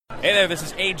Hey there, this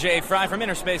is AJ Fry from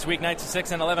Interspace Weeknights at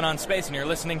 6 and 11 on Space, and you're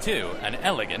listening to An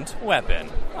Elegant Weapon.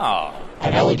 Aw.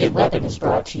 An Elegant Weapon is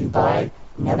brought to you by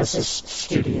Nemesis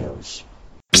Studios.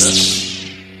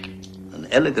 An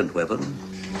elegant weapon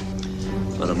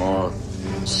for a more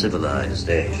civilized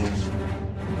age.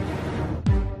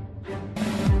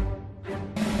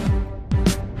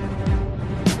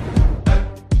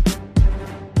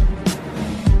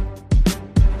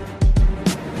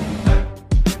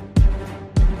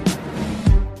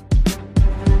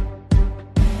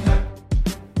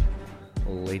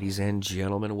 Ladies and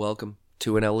gentlemen, welcome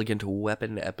to An Elegant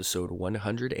Weapon, episode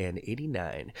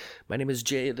 189. My name is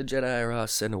Jay the Jedi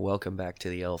Ross, and welcome back to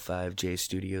the L5J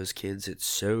Studios, kids. It's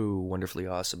so wonderfully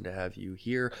awesome to have you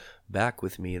here back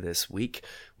with me this week.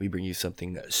 We bring you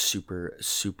something super,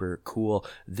 super cool.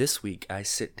 This week, I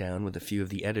sit down with a few of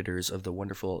the editors of the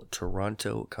wonderful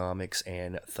Toronto Comics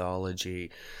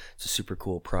Anthology. It's a super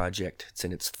cool project. It's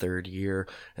in its third year,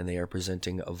 and they are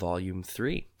presenting Volume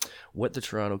 3. What the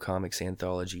Toronto Comics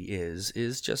Anthology is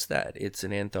just that. It's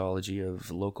an anthology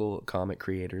of local comic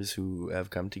creators who have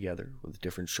come together with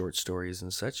different short stories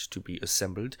and such to be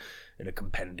assembled in a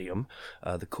compendium.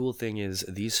 The cool thing is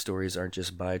these stories aren't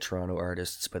just by Toronto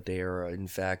artists, but they are in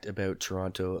fact about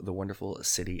Toronto, the wonderful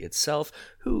city itself,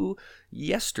 who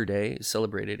yesterday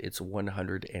celebrated its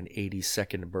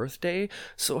 182nd birthday.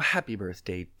 So happy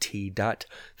birthday, T. Dot.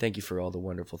 Thank you for all the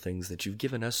wonderful things that you've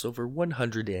given us over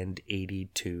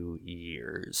 182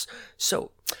 years.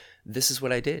 So this is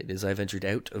what I did, is I ventured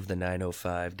out of the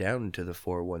 905 down to the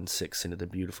 416 into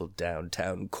the beautiful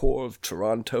downtown core of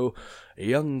Toronto,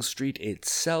 Yonge Street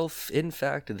itself. In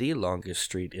fact, the longest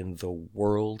street in the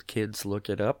world, kids, look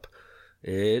it up.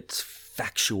 It's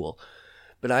factual.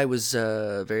 But I was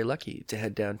very lucky to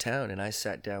head downtown, and I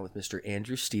sat down with Mr.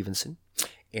 Andrew Stevenson,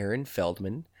 Aaron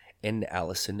Feldman, and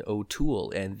Allison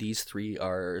O'Toole, and these three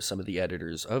are some of the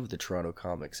editors of the Toronto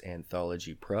Comics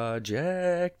Anthology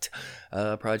project,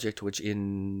 a project which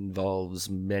involves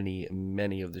many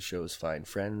of the show's fine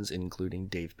friends, including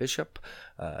Dave Bishop,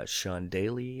 Sean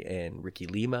Daly, and Ricky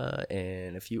Lima,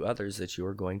 and a few others that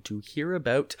you're going to hear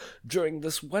about during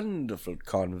this wonderful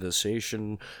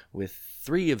conversation with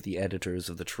three of the editors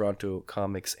of the Toronto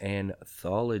Comics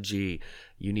Anthology.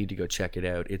 You need to go check it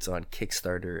out. It's on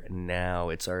Kickstarter now.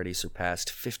 It's already surpassed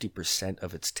 50%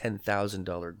 of its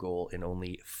 $10,000 goal in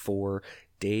only 4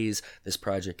 days. This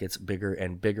project gets bigger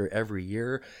and bigger every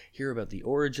year. Hear about the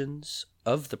origins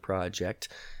of the project,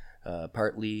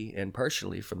 partly and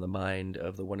partially from the mind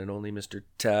of the one and only Mr.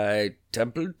 Ty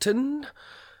Templeton.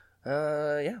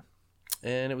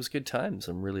 And it was good times.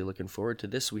 I'm really looking forward to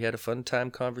this. We had a fun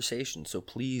time conversation, so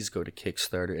please go to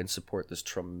Kickstarter and support this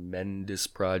tremendous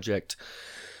project.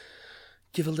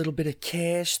 Give a little bit of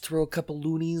cash, throw a couple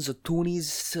loonies or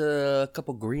toonies, a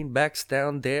couple greenbacks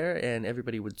down there, and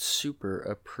everybody would super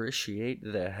appreciate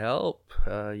the help.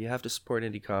 You have to support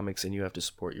indie comics, and you have to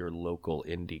support your local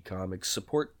indie comics.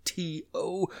 Support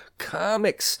T.O.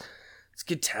 Comics. It's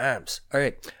good times. All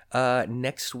right.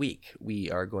 Next week,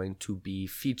 we are going to be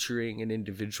featuring an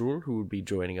individual who will be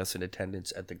joining us in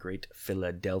attendance at the Great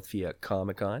Philadelphia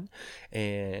Comic-Con.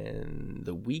 And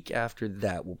the week after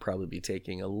that, we'll probably be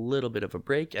taking a little bit of a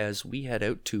break as we head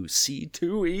out to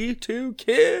C2E2,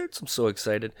 kids. I'm so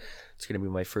excited. It's going to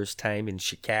be my first time in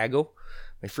Chicago.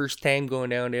 My first time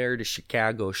going down there to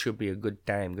Chicago. Should be a good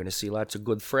time. Going to see lots of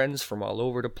good friends from all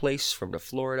over the place, from the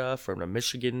Florida, from the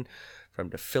Michigan, from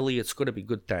the Philly. It's going to be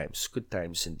good times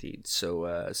indeed. So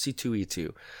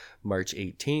C2E2, March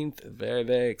 18th. Very,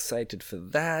 very excited for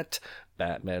that.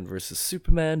 Batman vs.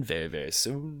 Superman, very, very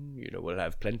soon. You know, we'll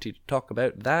have plenty to talk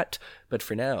about that. But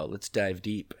for now, let's dive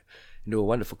deep into a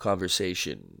wonderful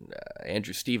conversation.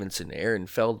 Andrew Stevenson, Aaron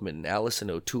Feldman,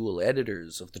 Allison O'Toole,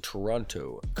 editors of the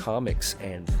Toronto Comics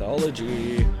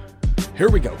Anthology. Here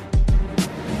we go.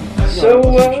 So,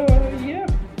 yeah,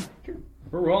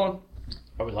 we're rolling.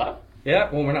 Are we live?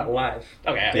 Yeah, well, we're not live.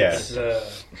 Okay. Yeah. It's,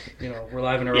 we're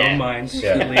live in our own minds,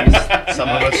 Yeah. at least. Some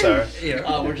of us are.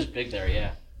 Yeah. We're just big there,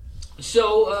 yeah.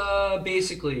 So,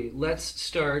 basically, let's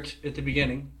start at the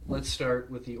beginning. Let's start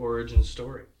with the origin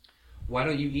story. Why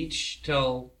don't you each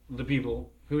tell the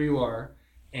people who you are,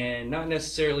 and not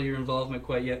necessarily your involvement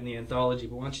quite yet in the anthology,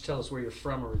 but why don't you tell us where you're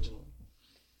from originally?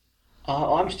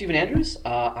 I'm Stephen Andrews.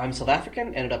 I'm South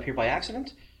African, ended up here by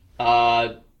accident.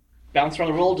 Bounced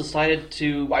around the world,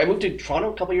 I moved to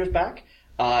Toronto a couple years back,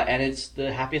 and it's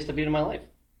the happiest I've been in my life.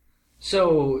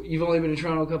 So, you've only been in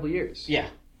Toronto a couple years? Yeah.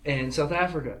 And South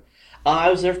Africa? I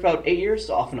was there for about 8 years,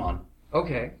 off and on.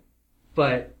 Okay.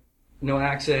 But no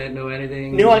accent, no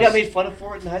anything? You know, I got made fun of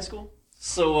for it in high school.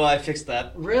 So I fixed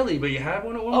that. Really? But you had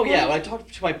one at one Oh point? yeah, when I talk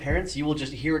to my parents, you will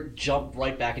just hear it jump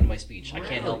right back into my speech. I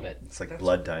can't help it. It's like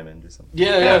Blood Diamond or something.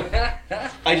 Yeah.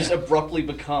 I just abruptly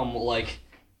become like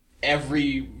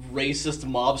every racist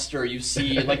mobster you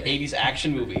see in like 80s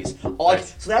action movies.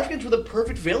 South Africans were the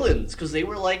perfect villains because they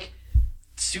were like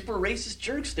super racist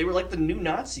jerks. They were like the new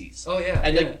Nazis. Oh, yeah.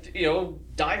 And yeah. like, you know,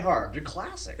 Die Hard. They're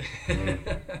classic.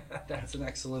 That's an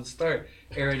excellent start.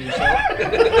 Aaron,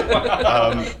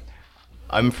 yourself?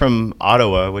 I'm from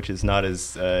Ottawa, which is not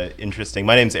as interesting.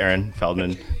 My name's Aaron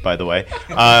Feldman, by the way.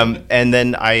 And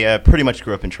then I pretty much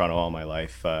grew up in Toronto all my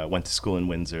life. Went to school in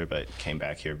Windsor, but came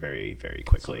back here very, very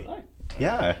quickly.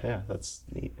 Yeah, that's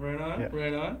neat. Right on, Yeah.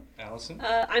 right on. Allison?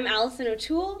 I'm Allison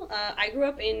O'Toole. I grew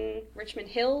up in Richmond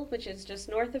Hill, which is just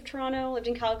north of Toronto. Lived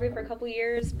in Calgary for a couple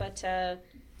years,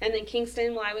 and then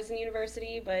Kingston while I was in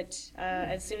university. But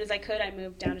as soon as I could, I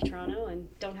moved down to Toronto and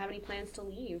don't have any plans to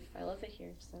leave. I love it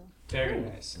here. So Very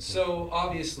nice. So,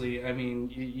 obviously, I mean,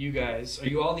 you guys, are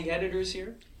you all the editors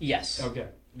here? Yes. Okay.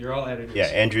 You're all editors. Yeah,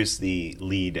 Andrew's the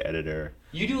lead editor.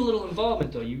 You do a little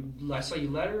involvement, though. I saw you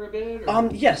letter a bit? Or?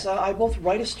 Yes, I both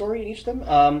write a story in each of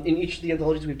them. In each of the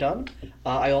anthologies we've done.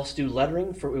 I also do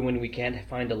lettering for when we can't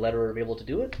find a letterer able to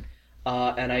do it.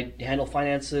 And I handle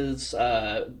finances,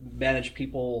 manage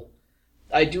people.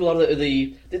 I do a lot of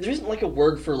the there isn't like a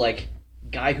word for like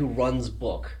guy who runs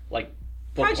book, like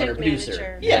book Project runner, producer.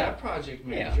 manager. Yeah, project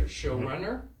manager,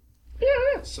 showrunner.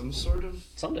 Yeah. Some sort of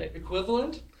Someday.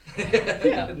 equivalent.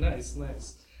 Yeah. Nice.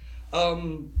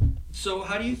 So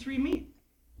how do you three meet?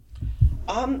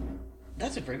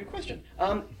 That's a very good question.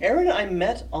 Aaron and I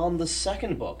met on the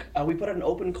second book. We put out an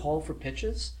open call for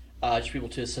pitches, just for people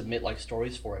to submit like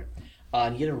stories for it.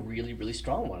 And he had a really, really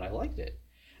strong one. I liked it.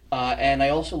 And I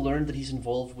also learned that he's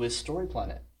involved with Story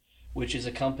Planet, which is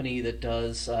a company that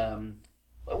does.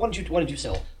 What did you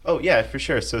sell? Oh yeah, for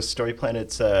sure. So Story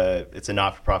Planet's it's a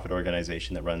not-for-profit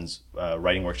organization that runs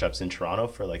writing workshops in Toronto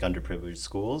for like underprivileged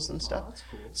schools and stuff. Oh, that's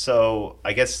cool. So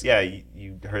I guess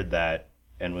you heard that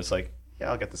and was like, yeah,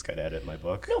 I'll get this guy to edit my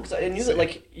book. No, because I knew that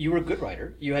like you were a good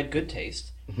writer, you had good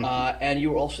taste, and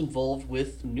you were also involved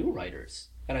with new writers.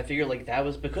 And I figured like that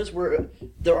was because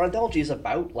their anthology is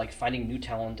about like finding new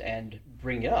talent and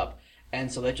bringing it up, and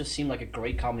so that just seemed like a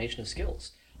great combination of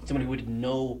skills. Someone who would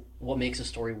know what makes a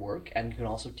story work and can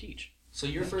also teach. So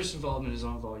your first involvement is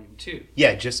on volume 2.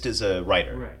 Yeah, just as a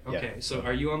writer. Right. Okay. Yeah. So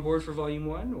are you on board for volume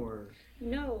 1 or?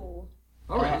 no.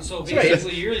 All right. So Sorry.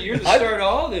 basically, you're the start of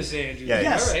all this, Andrew. Yeah,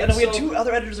 Yes, All right. and we had so 2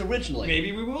 other editors originally.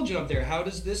 maybe we will jump there. How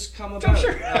does this come about?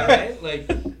 Sure. All right.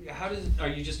 Like, are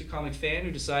you just a comic fan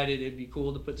who decided it'd be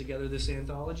cool to put together this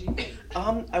anthology?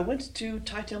 I went to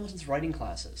Ty Tillman's writing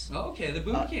classes. Oh, okay, the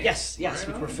boot camp. Yes, Right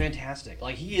which were on. fantastic.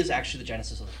 Like he is actually the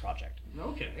genesis of the project.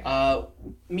 Okay.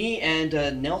 Me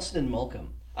and Nelson and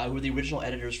Malcolm, who were the original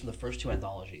editors from the first 2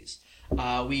 anthologies,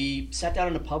 we sat down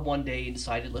in a pub one day and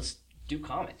decided let's do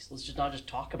comics. Let's just not just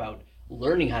talk about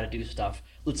learning how to do stuff.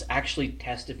 Let's actually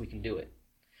test if we can do it.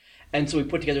 And so we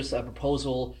put together a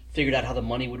proposal, figured out how the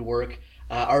money would work.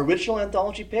 Our original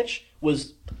anthology pitch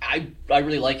was, I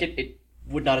really like it. It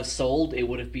would not have sold. It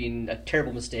would have been a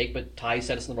terrible mistake, but Ty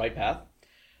set us on the right path.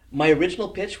 My original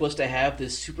pitch was to have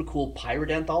this super cool pirate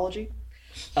anthology.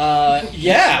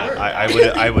 Yeah.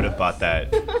 I would have bought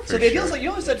that. So the idea is like, you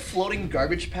know, there's that floating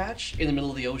garbage patch in the middle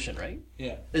of the ocean, right?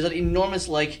 Yeah. There's an enormous,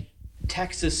 like,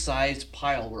 Texas-sized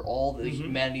pile where all the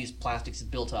humanity's plastics is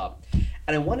built up.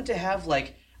 And I wanted to have,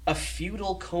 like, a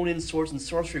feudal Conan Swords and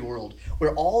Sorcery world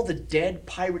where all the dead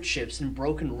pirate ships and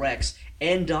broken wrecks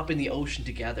end up in the ocean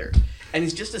together. And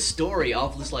it's just a story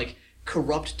of this, like,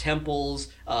 corrupt temples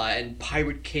and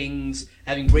pirate kings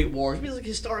having great wars. It's like a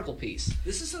historical piece.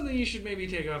 This is something you should maybe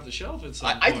take off the shelf at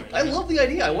some I point. love the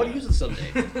idea. I want to use it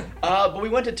someday. But we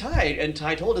went to Ty, and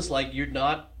Ty told us, like, you're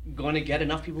not going to get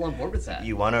enough people on board with that.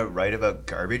 You want to write about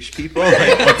garbage people? Like,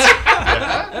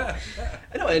 I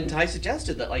know, and Ty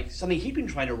suggested that, like, something he'd been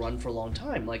trying to run for a long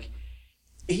time. Like,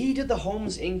 he did the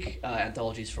Holmes Inc.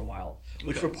 Anthologies for a while,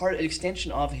 which were an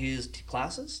extension of his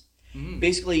classes. Mm-hmm.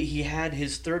 Basically, he had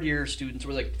his third-year students,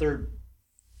 or like third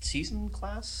season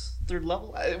class, third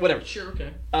level, whatever. Sure,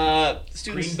 okay.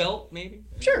 Students. Green belt, maybe?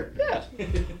 Sure, yeah.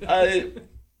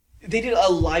 They did a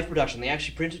live production. They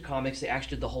actually printed comics. They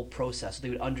actually did the whole process, so they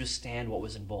would understand what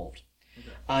was involved. Okay.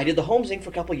 I did the Holmes Inc. for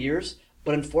a couple of years,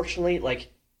 but unfortunately,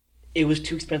 like, it was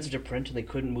too expensive to print, and they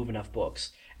couldn't move enough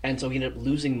books. And so he ended up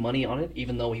losing money on it,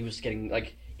 even though he was getting,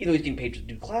 like, paid to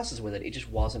do classes with it. It just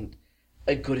wasn't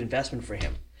a good investment for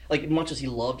him. Like, much as he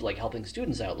loved, like, helping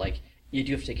students out, like, you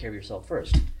do have to take care of yourself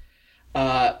first.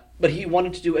 But he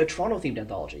wanted to do a Toronto-themed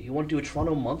anthology. He wanted to do a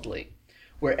Toronto monthly,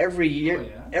 where every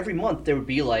year, every month, there would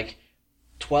be, like,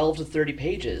 12 to 30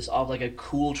 pages of like a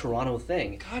cool Toronto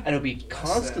thing, and it would be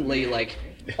constantly like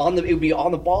it would be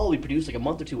on the ball. We produced like a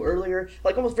month or two earlier,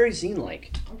 like almost very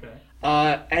zine-like. Okay.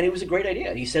 And it was a great idea.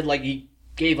 And he said like he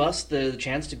gave us the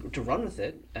chance to run with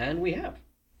it, and we have.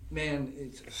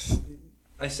 Man,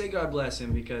 I say God bless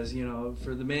him because,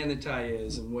 for the man that Ty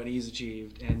is and what he's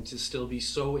achieved, and to still be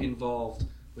so involved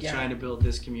with trying to build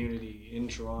this community in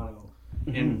Toronto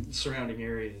and surrounding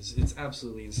areas, it's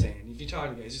absolutely insane. If you talk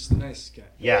to the guy, he's just the nicest guy.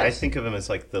 Yeah, I think of him as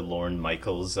like the Lorne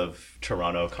Michaels of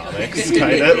Toronto comics,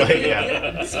 kind of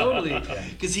like Totally,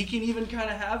 because he can even kind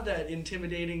of have that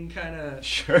intimidating kind of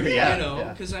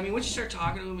Because I mean, once you start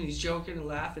talking to him and he's joking and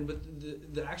laughing, but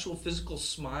the actual physical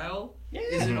smile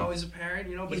isn't always apparent,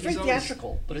 But he's very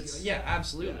theatrical, but it's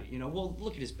absolutely. Well,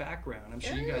 look at his background. I'm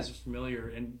sure you guys are familiar,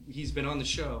 and he's been on the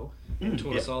show and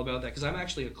told us all about that. Because I'm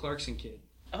actually a Clarkson kid.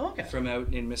 Oh, okay. From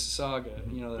out in Mississauga,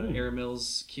 the Air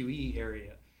Mills QE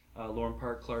area, Lorne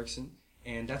Park, Clarkson,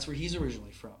 and that's where he's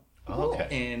originally from. Oh, okay.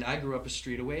 And I grew up a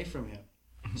street away from him.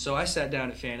 So I sat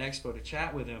down at Fan Expo to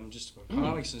chat with him just about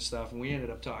comics and stuff, and we ended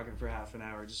up talking for half an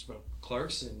hour just about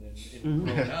Clarkson and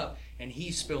growing up. And he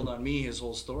spilled on me his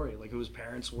whole story, like who his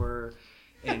parents were.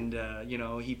 And,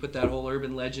 he put that whole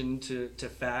urban legend to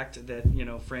fact that,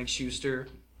 Frank Schuster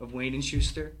of Wayne and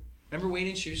Schuster. Remember Wayne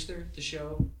and Schuster, the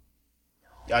show?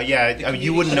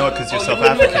 You wouldn't know it because you're South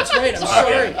African. That's right. I'm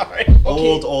sorry. Right.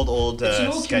 Old it's an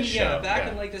old sketch show. Back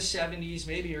in like the 70s,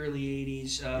 maybe early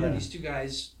 80s. These two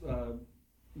guys,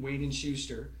 Wayne and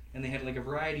Schuster, and they had like a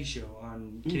variety show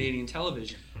on Canadian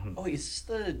television. Oh, is this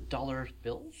the dollar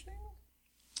bill thing?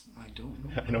 I don't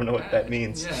know. I don't know what that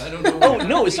means. Yeah, I don't know. Oh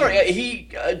no, sorry.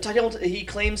 He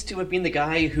claims to have been the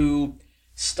guy who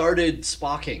started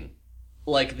Spocking.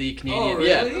 Like the Canadian, oh,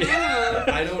 really? Yeah.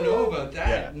 I don't know about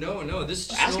that. Yeah. No. This is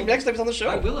just ask him next time he's on the show.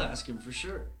 I will ask him for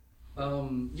sure.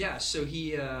 So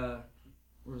he. Where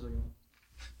was I going?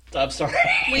 I'm sorry.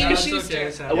 Wayne and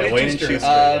Schuster. Wayne and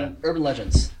Schuster. Urban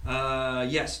Legends.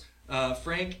 Yes.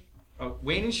 Wayne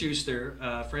and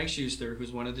Schuster. Frank Schuster,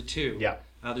 who's one of the two. Yeah.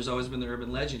 There's always been the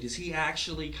urban legend. Is he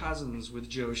actually cousins with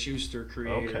Joe Shuster,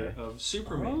 creator of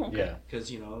Superman? Oh, okay. Yeah.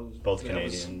 Because, both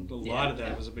Canadian. A lot of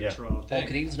that was a big Toronto thing. All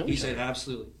Canadians know he each said, other.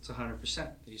 absolutely. It's 100%.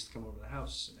 They used to come over to the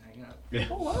house and hang out. Yeah.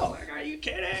 Oh, wow. I was like, are you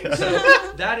kidding?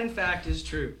 So that, in fact, is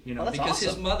true. Because awesome.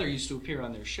 his mother used to appear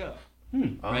on their show.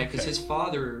 Right? Because his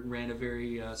father ran a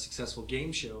very successful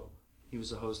game show. He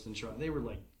was a host in Toronto. They were,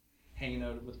 like, hanging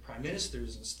out with prime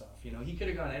ministers and stuff. He could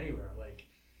have gone anywhere. Like,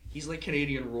 he's like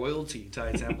Canadian royalty,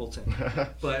 Ty Templeton.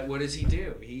 But what does he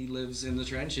do? He lives in the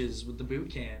trenches with the boot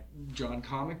camp, drawing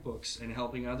comic books and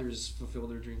helping others fulfill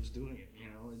their dreams doing it.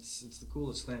 It's the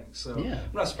coolest thing. So I'm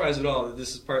not surprised at all that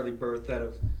this is partly birthed out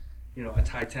of, a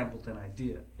Ty Templeton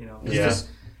idea.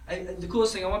 The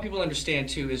coolest thing I want people to understand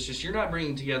too is just you're not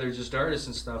bringing together just artists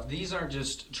and stuff. These aren't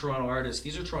just Toronto artists.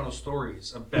 These are Toronto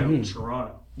stories about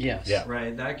Toronto. Yes. Yeah.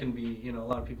 Right. That can be, a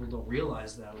lot of people don't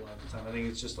realize that a lot of the time. I think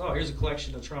it's just, here's a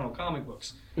collection of Toronto comic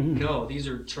books. No, these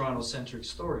are Toronto-centric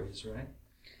stories, right?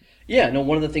 Yeah. No.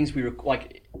 One of the things we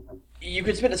like, you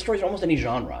could spin a story in almost any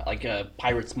genre, like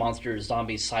pirates, monsters,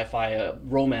 zombies, sci-fi,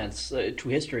 romance,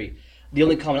 true history. The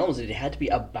only common element is that it had to be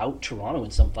about Toronto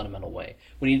in some fundamental way.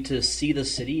 We need to see the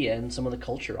city and some of the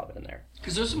culture of it in there.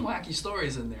 Because there's some wacky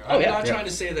stories in there. I'm not trying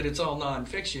to say that it's all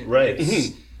nonfiction. Right.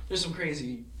 There's some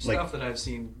crazy stuff that I've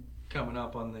seen coming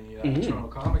up on the Toronto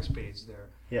Comics page there.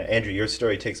 Yeah, Andrew, your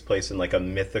story takes place in like a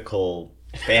mythical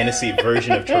fantasy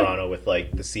version of Toronto with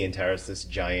like the CN Towers, this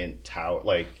giant tower,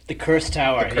 like the Cursed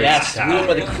Tower. Tower. Ruled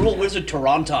by the cruel wizard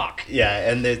Torontok.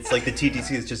 Yeah, and it's like the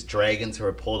TTC is just dragons who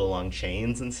are pulled along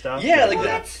chains and stuff. Yeah,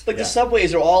 the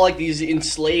subways are all like these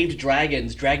enslaved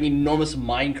dragons dragging enormous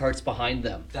mine carts behind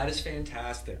them. That is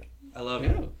fantastic. I love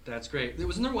it. That's great.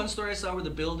 Wasn't there one story I saw where the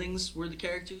buildings were the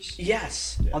characters?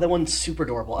 Yes. Yeah. Oh, that one's super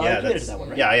adorable. You edited that one,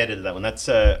 right? Yeah, I edited that one. That's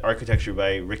architecture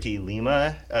by Ricky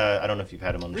Lima. I don't know if you've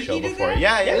had him on the show before. That?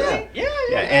 Yeah.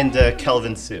 Yeah. And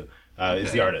Kelvin Sue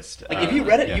is the artist. Like if you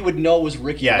read it, you would know it was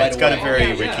Ricky. Yeah, right it's got away. a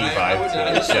very Ricky vibe.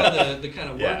 I just saw the kind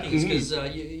of workings because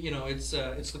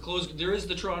it's the closed. There is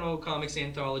the Toronto Comics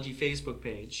Anthology Facebook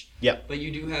page. Yep. But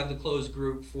you do have the closed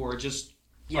group for just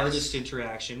artist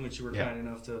interaction, which you were kind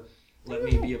enough to let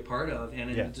me be a part of,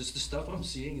 and just the stuff I'm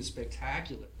seeing is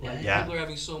spectacular. Like, people are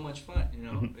having so much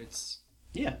fun. It's.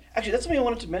 Yeah, actually, that's something I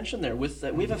wanted to mention there. With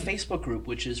we have a Facebook group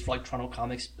which is for like Toronto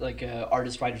comics, like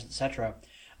artists, writers, etc.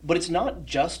 But it's not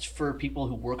just for people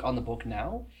who work on the book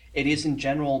now. It is in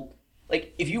general.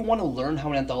 Like, if you want to learn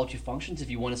how an anthology functions, if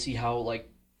you want to see how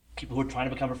like people who are trying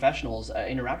to become professionals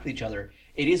interact with each other,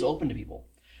 it is open to people.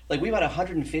 Like, we've had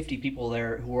 150 people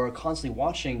there who are constantly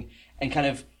watching and kind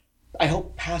of, I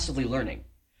hope, passively learning.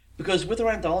 Because with our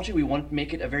anthology, we want to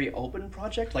make it a very open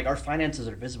project. Like, our finances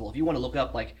are visible. If you want to look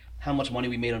up, like, how much money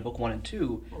we made on book 1 and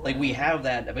 2, like, we have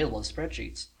that available as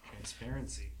spreadsheets.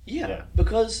 Transparency. Yeah,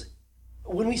 because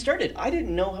when we started, I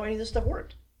didn't know how any of this stuff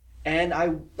worked. And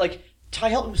Ty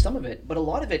helped me with some of it, but a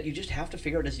lot of it you just have to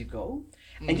figure out as you go.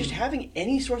 And just having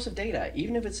any source of data,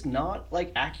 even if it's not,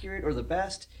 like, accurate or the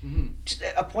best, just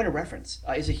a point of reference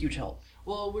is a huge help.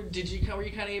 Well, were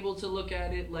you kind of able to look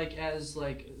at it like as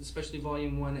like, especially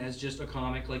Volume 1, as just a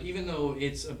comic? Like, even though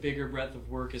it's a bigger breadth of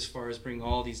work as far as bringing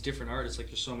all these different artists, like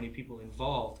there's so many people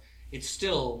involved, it's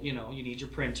still, you know, you need your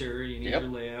printer, you need your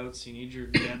layouts, you need your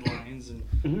deadlines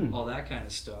and all that kind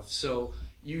of stuff. So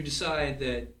you decide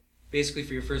that basically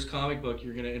for your first comic book,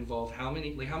 you're going to involve how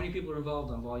many people are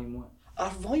involved on Volume 1?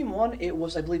 Volume 1, it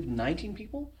was, I believe, 19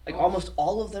 people. Like, almost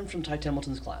all of them from Ty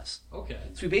Templeton's class. Okay.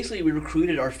 So we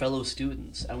recruited our fellow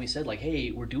students, and we said, like, hey,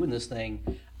 we're doing this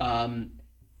thing.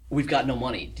 We've got no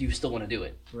money. Do you still want to do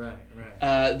it? Right.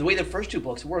 The way the first 2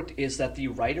 books worked is that the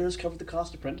writers covered the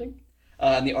cost of printing,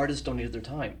 and the artists donated their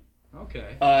time.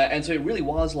 Okay. And so it really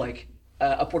was, like,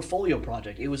 a portfolio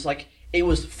project. It was like, it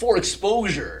was for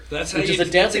exposure. That's how which you, is a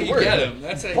dancing word. Get them.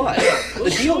 That's how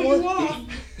but you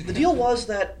the deal was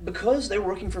that because they were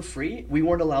working for free, we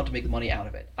weren't allowed to make money out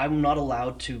of it. I'm not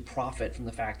allowed to profit from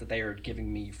the fact that they are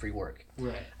giving me free work.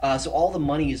 Right. So all the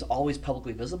money is always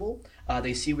publicly visible.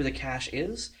 They see where the cash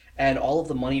is, and all of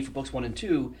the money for books 1 and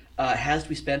 2 has to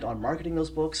be spent on marketing those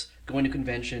books, going to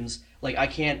conventions. Like, I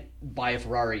can't buy a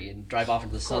Ferrari and drive off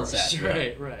into the sunset.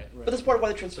 Right. But that's part of why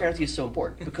the transparency is so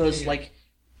important, because like,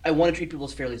 I want to treat people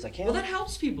as fairly as I can. Well, that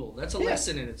helps people. That's a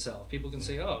lesson in itself. People can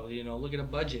say, oh, you know, look at a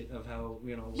budget of how,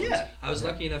 you know. I was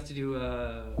lucky enough to do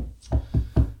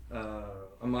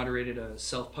I moderated a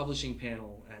self-publishing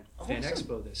panel at Fan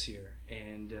Expo this year.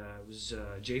 And it was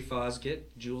Jay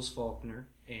Fosgate, Jules Faulkner,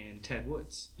 and Ted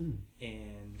Woods.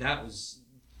 And that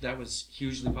was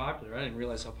hugely popular. I didn't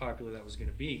realize how popular that was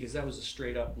going to be, because that was a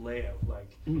straight-up layout.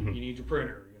 Like, you need your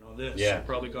printer, you know, this. It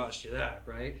probably cost you that,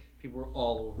 right? People were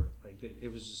all over it. Like,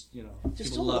 it was just, you know. There's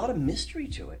still a lot of mystery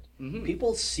to it.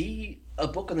 People see a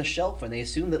book on the shelf and they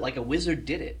assume that, like, a wizard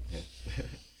did it.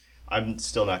 I'm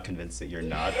still not convinced that you're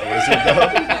not a wizard,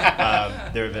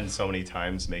 though. There have been so many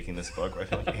times making this book where I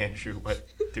feel like, Andrew, what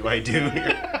do I do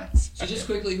here? So just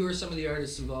quickly, who are some of the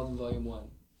artists involved in Volume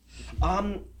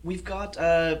 1? We've got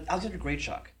Alexander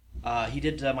Greatshock. He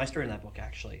did my story in that book,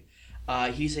 actually.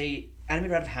 He's a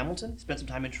animator out of Hamilton. Spent some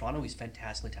time in Toronto. He's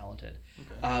fantastically talented.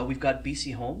 Okay. We've got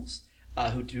B.C. Holmes,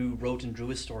 who wrote and drew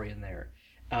his story in there.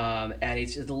 And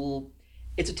it's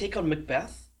a take on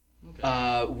Macbeth,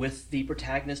 with the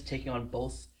protagonist taking on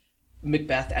both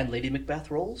Macbeth and Lady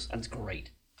Macbeth roles, and it's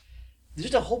great. There's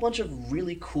just a whole bunch of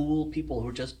really cool people who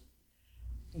are just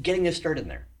getting their start in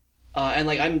there. And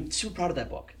like, I'm super proud of that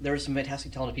book. There are some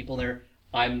fantastic talented people in there.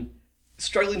 I'm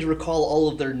struggling to recall all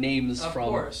of their names Of from...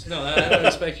 course. No, I don't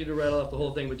expect you to rattle off the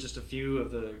whole thing with just a few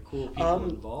of the cool people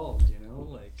involved, you know?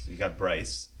 Like, So you got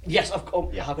Bryce. Yes, how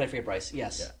could I forget Bryce?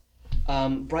 Yes. Yeah.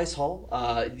 Bryce Hall,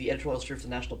 the editorial illustrator for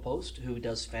the National Post, who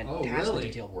does fantastic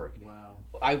detailed work. Wow.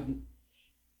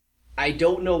 I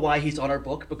don't know why he's on our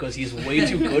book, because he's way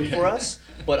too good for us,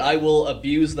 but I will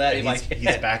abuse that if I can.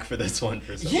 He's back for this one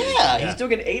for some reason. He's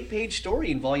doing an 8-page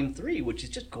story in Volume 3, which is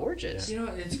just gorgeous. You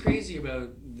know, it's crazy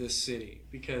about this city,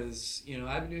 because, you know,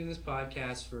 I've been doing this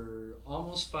podcast for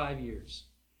almost 5 years,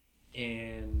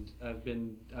 and I've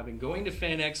been going to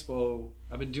Fan Expo.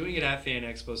 I've been doing it at Fan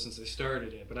Expo since I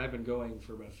started it, but I've been going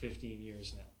for about 15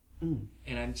 years now.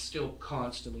 And I'm still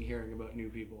constantly hearing about new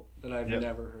people that I've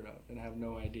never heard of and have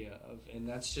no idea of. And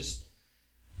that's just,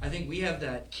 I think we have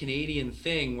that Canadian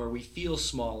thing where we feel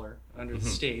smaller under the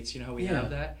States. You know how we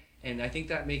have that? And I think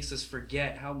that makes us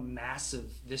forget how massive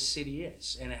this city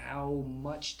is and how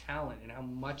much talent and how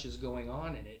much is going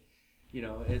on in it. You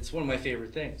know, it's one of my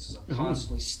favorite things. I'm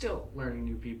constantly still learning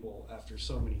new people after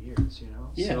so many years, you know?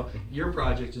 So your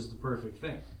project is the perfect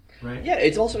thing. Right. Yeah,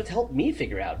 it's helped me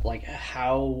figure out like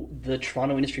how the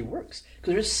Toronto industry works,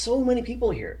 because there's so many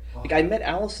people here. Like, I met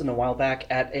Allison a while back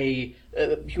at a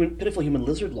Pitiful Human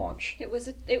Lizard launch. It was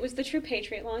the True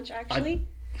Patriot launch, actually.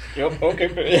 Yep.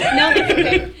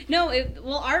 Okay.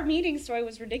 Well, our meeting story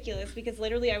was ridiculous, because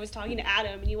literally I was talking to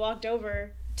Adam and you walked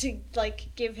over to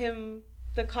like give him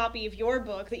the copy of your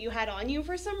book that you had on you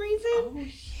for some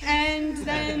reason. And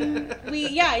then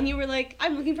and you were like,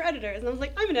 I'm looking for editors. And I was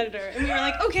like, I'm an editor. And we were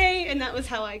like, okay. And that was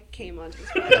how I came onto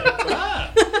this project.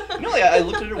 I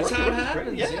looked at her work. That's how it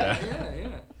happens. Yeah.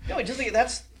 No, I just think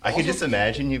that's... I could just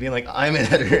imagine you being like, I'm an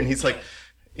editor, and he's like,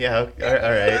 yeah, all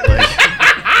right. Like,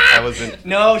 I wasn't...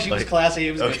 No, she was classy.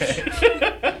 It was okay.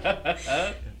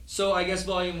 good. So I guess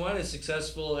Volume 1 is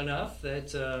successful enough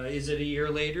that is it a year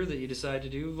later that you decide to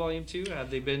do Volume 2?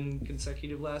 Have they been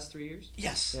consecutive last 3 years?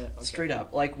 Yes, Yeah, okay. straight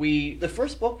up. Like the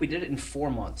first book, we did it in 4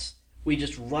 months. We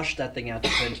just rushed that thing out to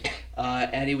print,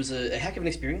 and it was a heck of an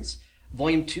experience.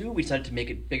 Volume 2, we decided to make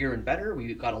it bigger and better.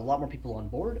 We got a lot more people on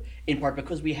board, in part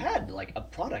because we had like a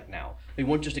product now. We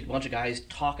weren't just a bunch of guys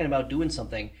talking about doing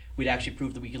something. We'd actually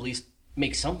proved that we could at least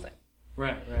make something.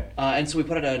 Right. And so we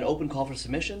put out an open call for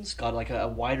submissions, got like a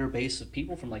wider base of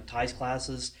people from like Ty's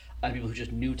classes, people who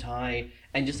just knew Ty,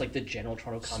 and just like the general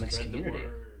Toronto comics Spread the community.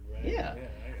 word, right? Yeah. I got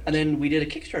And then we did a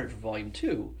Kickstarter for Volume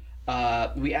 2.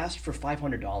 We asked for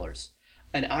 $500.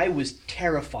 And I was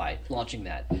terrified launching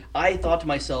that. I thought to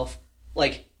myself,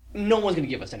 like, no one's going to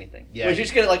give us anything. Yeah. We're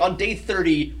just going to, like, on day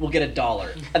 30, we'll get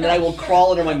 $1. And then I will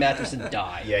crawl under my mattress and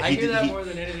die. Yeah, I hear that more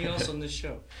than anything else on this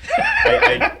show.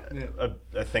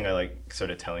 A thing I like sort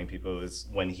of telling people is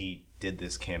when he did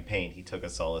this campaign, he took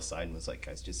us all aside and was like,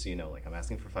 guys, just so you know, like, I'm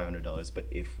asking for $500, but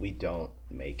if we don't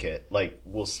make it, like,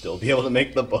 we'll still be able to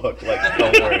make the book. Like,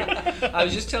 don't worry. I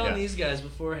was just telling these guys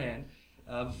beforehand,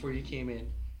 before you came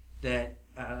in, that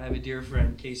I have a dear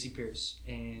friend, Casey Pierce,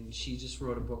 and she just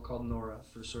wrote a book called Nora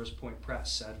for Source Point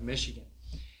Press out of Michigan.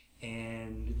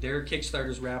 And their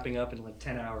Kickstarter's wrapping up in like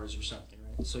 10 hours or something,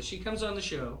 right? So she comes on the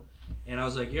show, and I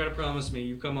was like, you gotta promise me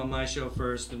you come on my show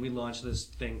first, and we launch this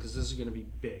thing, because this is gonna be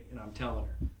big. And I'm telling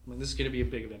her, I'm like, this is gonna be a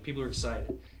big event. People are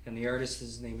excited. And the artist,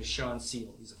 his name is Sean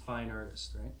Seal. He's a fine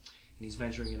artist, right? And he's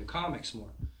venturing into comics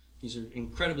more. These are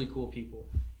incredibly cool people.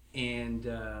 And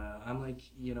I'm like,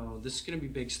 you know, this is going to be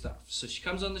big stuff. So she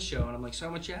comes on the show, and I'm like, so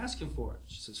how much you asking for?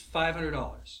 She says, $500.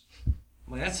 I'm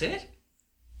like, that's it?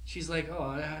 She's like,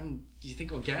 oh, do you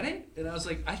think I'll get it? And I was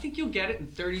like, I think you'll get it in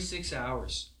 36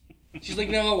 hours. She's like,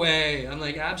 no way. I'm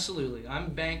like, absolutely.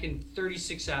 I'm banking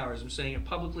 36 hours. I'm saying it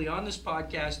publicly on this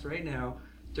podcast right now,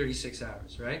 36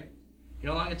 hours, right? You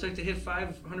know how long it took to hit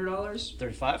 $500?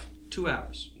 35? 2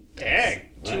 hours. Dang.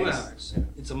 2 hours.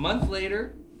 It's a month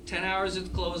later. 10 hours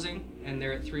at closing, and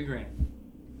they're at $3,000.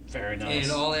 Very nice.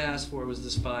 And all I asked for was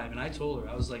this $5,000. And I told her,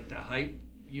 I was like, the hype,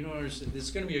 you don't understand. This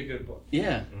is going to be a good book.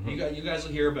 Yeah. You guys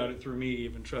will hear about it through me,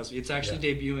 even, trust me. It's actually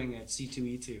debuting at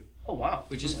C2E2. Oh, wow.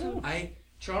 Which is,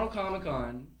 Toronto Comic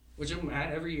Con, which I'm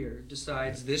at every year,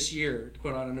 decides this year to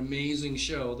put on an amazing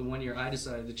show. The one year I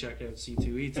decided to check out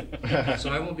C2E2. So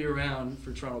I won't be around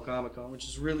for Toronto Comic Con, which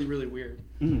is really, really weird.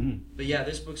 Mm-hmm. But yeah,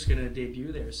 this book's going to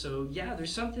debut there. So yeah,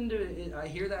 there's something to I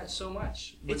hear that so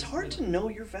much. But, It's hard to know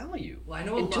your value Well, I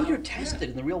know until a lot, you're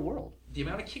tested in the real world. The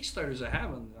amount of Kickstarters I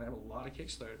have a lot of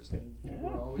Kickstarters, and people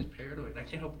are always paired with it. I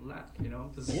can't help but laugh, you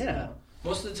know? 'Cause, you know,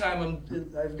 most of the time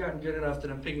I've gotten good enough that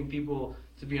I'm picking people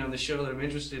to be on the show that I'm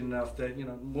interested enough that, you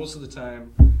know, most of the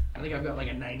time I think I've got like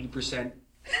a 90%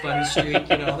 fun streak,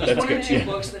 you know. There's one or two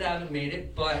books that haven't made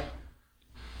it, but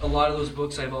a lot of those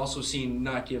books I've also seen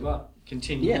not give up,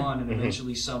 continue on, and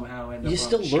eventually somehow end up You on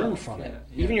still the learn shelf. from it.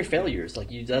 Yeah. Even your failures, like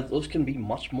those can be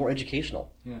much more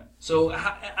educational. Yeah. So,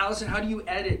 Allison, how do you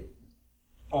edit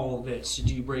all of this?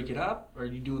 Do you break it up? Are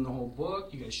you doing the whole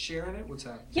book? You guys sharing it? What's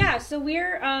happening? Yeah, so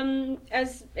we're,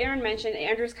 as Aaron mentioned,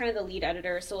 Andrew's kind of the lead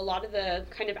editor, so a lot of the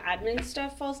kind of admin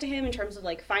stuff falls to him in terms of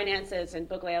like finances and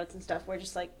book layouts and stuff. We're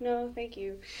just like, no, thank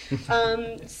you.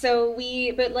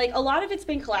 But like a lot of it's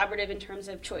been collaborative in terms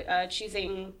of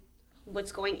choosing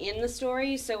what's going in the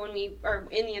story. So when we are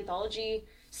in the anthology,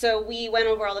 so we went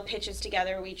over all the pitches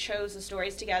together, we chose the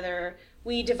stories together,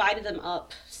 we divided them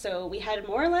up. So we had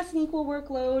more or less an equal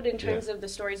workload in terms of the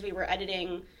stories we were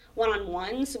editing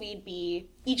one-on-one. So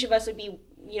each of us would be,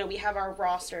 you know, we have our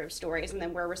roster of stories, and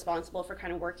then we're responsible for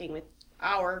kind of working with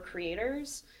our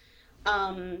creators.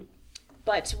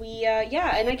 But we,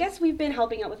 and I guess we've been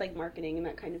helping out with like marketing and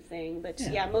that kind of thing. But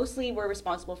mostly we're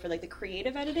responsible for like the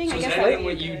creative editing. So I is guess that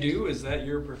what you do? Is that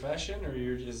your profession, or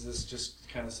is this just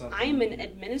kind of something? I'm an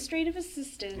administrative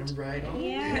assistant. Right.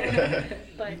 Yeah.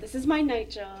 But this is my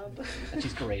night job.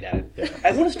 She's great at it.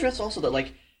 I want to stress also that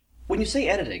like when you say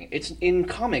editing, it's in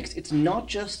comics, it's not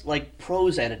just like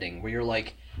prose editing where you're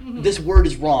like, this word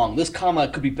is wrong, this comma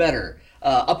could be better,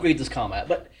 upgrade this comma.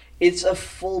 But it's a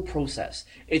full process.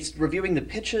 It's reviewing the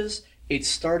pitches, it's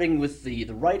starting with the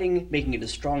writing, making it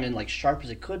as strong and like sharp as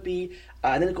it could be,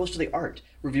 and then it goes to the art,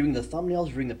 reviewing the thumbnails,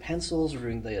 reviewing the pencils,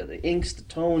 reviewing the inks, the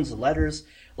tones, the letters.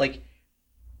 Like,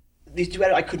 these two,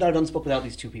 I could not have done this book without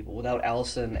these two people, without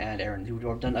Allison and Aaron, who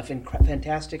have done a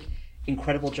fantastic,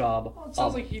 incredible job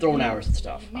of throwing hours at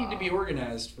stuff. You need to be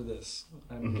organized for this,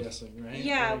 I'm guessing, right?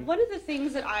 Yeah, one of the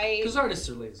things that Because artists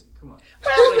are lazy, come on.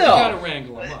 Well, You no. gotta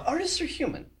wrangle them up. Artists are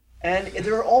human. And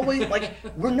they're always, like,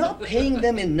 we're not paying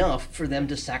them enough for them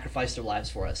to sacrifice their lives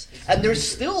for us. And they're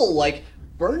still, like,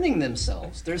 burning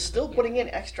themselves. They're still putting in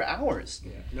extra hours.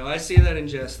 Yeah. No, I see that in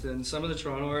jest. And some of the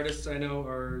Toronto artists I know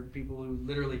are people who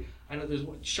literally. I know there's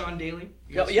one, Sean Daly.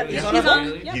 He's on our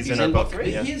book. He's in our book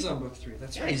 3. He is on book 3.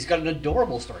 That's right. He's got an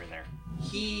adorable story in there.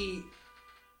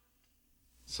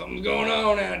 Something's going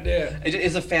on out there.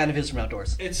 Is a fan of his from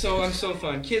outdoors. I'm so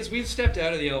fun. Kids, we've stepped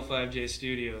out of the L5J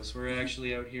studios. We're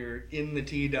actually out here in the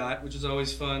T-Dot, which is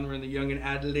always fun. We're in the Yonge and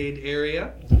Adelaide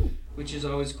area, which is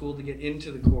always cool to get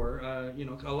into the core. A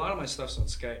lot of my stuff's on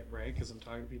Skype, right? Because I'm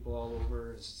talking to people all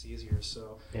over. It's just easier.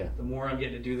 So the more I'm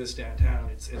getting to do this downtown,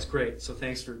 it's great. So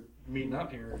thanks for meeting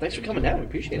up here. Well, thanks for coming down. We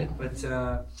appreciate it. But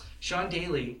Sean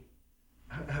Daly,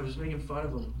 I was making fun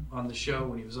of him on the show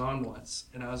when he was on once,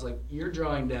 and I was like, your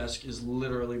drawing desk is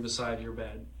literally beside your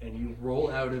bed, and you roll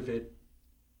out of bed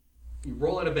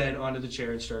onto the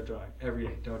chair and start drawing every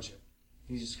day, don't you?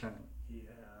 He's just kind of,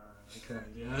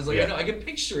 I was like, I know, I can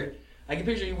picture it.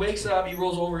 He wakes up, he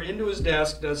rolls over into his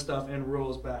desk, does stuff, and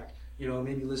rolls back.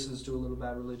 Maybe listens to a little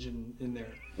Bad Religion in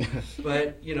there.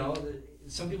 But,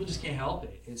 some people just can't help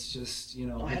it. It's just,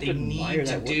 they need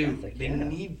to do. They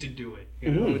need to do it.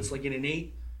 It's like an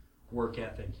innate work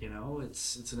ethic.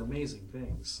 It's an amazing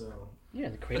thing. So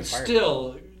the creative. But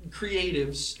still,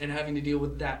 creatives and having to deal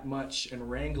with that much and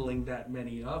wrangling that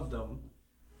many of them,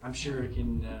 I'm sure it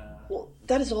can. Well,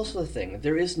 that is also the thing.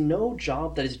 There is no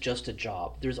job that is just a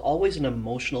job. There's always an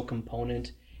emotional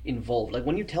component involved. Like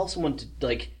when you tell someone to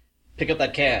pick up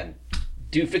that can,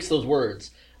 fix those words.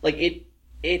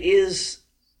 It is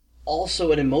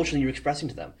also an emotion you're expressing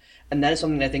to them. And that is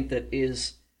something I think that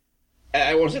is,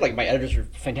 I want to say my editors are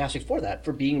fantastic for that,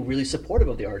 for being really supportive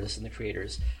of the artists and the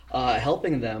creators,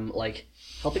 helping them,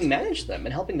 helping manage them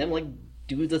and helping them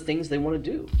do the things they want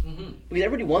to do. Because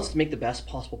everybody wants to make the best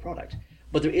possible product.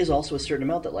 But there is also a certain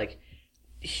amount that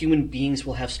human beings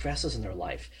will have stresses in their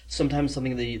life. Sometimes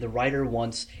something the writer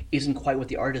wants isn't quite what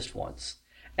the artist wants.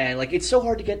 And it's so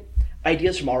hard to get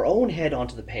ideas from our own head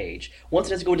onto the page. Once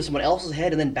it has to go into someone else's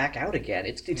head and then back out again.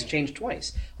 It's changed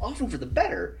twice, often for the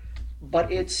better,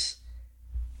 but it's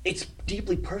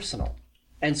deeply personal.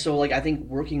 And so I think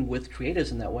working with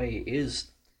creatives in that way is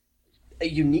a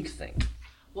unique thing.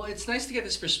 Well, it's nice to get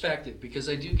this perspective because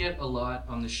I do get a lot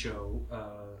on the show,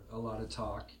 a lot of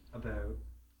talk about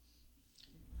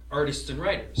artists and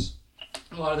writers.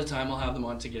 A lot of the time I'll have them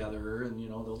on together and,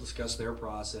 they'll discuss their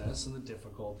process and the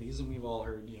difficulties. And we've all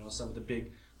heard, some of the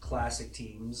big classic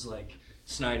teams like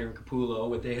Snyder and Capullo,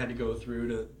 what they had to go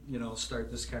through to,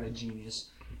 start this kind of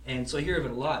genius. And so I hear of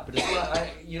it a lot, but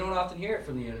you don't often hear it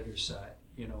from the editor's side,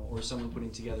 or someone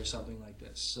putting together something like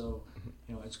this. So,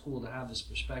 it's cool to have this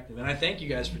perspective. And I thank you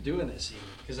guys for doing this,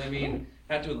 because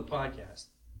not doing the podcast,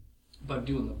 but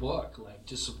doing the book,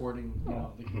 just supporting,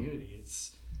 the community.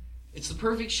 It's the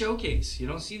perfect showcase. You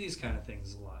don't see these kind of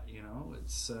things a lot,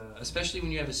 It's especially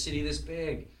when you have a city this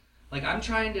big. I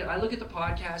look at the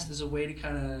podcast as a way to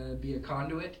kind of be a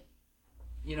conduit.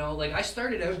 I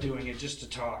started out doing it just to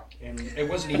talk, and it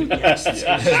wasn't even guests. It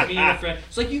was just me and a friend.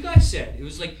 It's like you guys said. It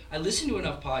was I listened to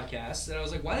enough podcasts that I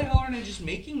was like, why the hell aren't I just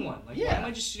making one? Why am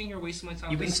I just sitting here wasting my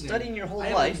time? You've been listening? studying your whole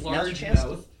life. I have a large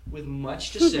mouth with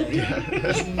much to say.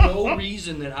 There's no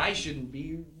reason that I shouldn't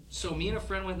be. So me and a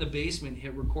friend went in the basement,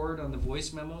 hit record on the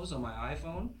voice memos on my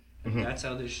iPhone, and that's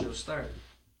how this show started.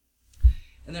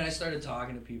 And then I started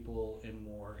talking to people and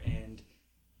more, and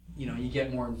you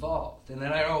get more involved. And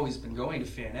then I'd always been going to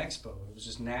Fan Expo. It was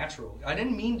just natural. I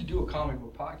didn't mean to do a comic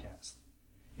book podcast.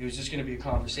 It was just going to be a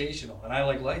conversational. And I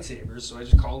like lightsabers, so I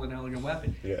just called it an Elegant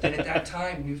Weapon. Yeah. Then at that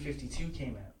time, New 52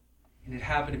 came out. And it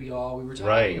happened to be all we were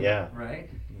talking about, right?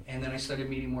 And then I started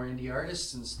meeting more indie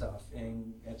artists and stuff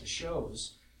and at the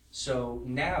shows. So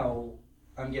now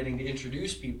I'm getting to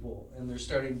introduce people, and they're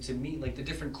starting to meet the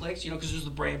different cliques, because there's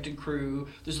the Brampton crew,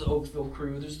 there's the Oakville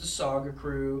crew, there's the Saga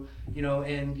crew,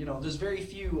 and there's very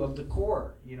few of the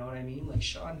core, you know what I mean? Like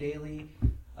Sean Daly,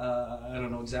 I don't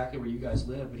know exactly where you guys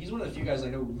live, but he's one of the few guys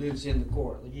I know who lives in the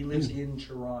core. He lives in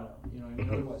Toronto,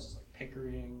 otherwise it's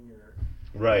Pickering or...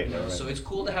 Right, So it's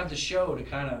cool to have the show to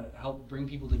kind of help bring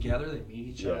people together. They meet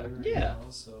each other. Yeah.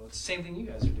 So it's the same thing you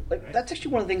guys are doing, right? That's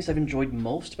actually one of the things I've enjoyed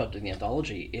most about doing the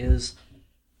anthology is...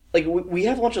 we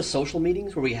have a bunch of social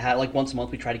meetings where we have, once a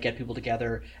month we try to get people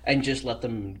together and just let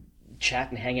them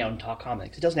chat and hang out and talk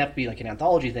comics. It doesn't have to be an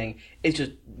anthology thing. It's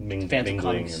just fans of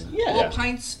comics.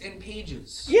 Pints and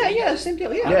Pages. Yeah, same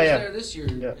deal. Yeah. I was there this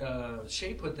year.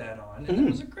 Shay put that on, and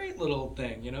it was a great little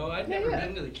thing. I'd never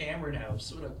been to the Cameron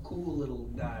House. What a cool little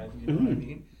dive. You know what I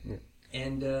mean? Yeah.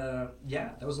 And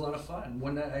that was a lot of fun.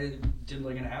 One night I did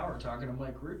an hour talking to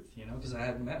Mike Ruth. Because I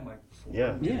hadn't met Mike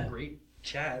before. Yeah. Great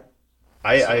chat.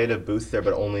 I had a booth there,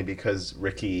 but only because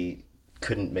Ricky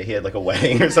couldn't make. He had like a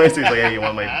wedding or something. So he's like, "Hey, you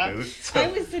want my booth?" So, I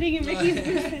was sitting in Mickey's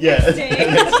booth the yeah. next day.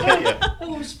 Yeah.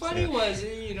 What was funny was,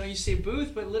 you say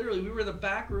booth, but literally we were in the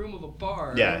back room of a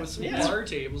bar Yeah. with some bar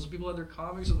tables. People had their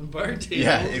comics on the bar tables.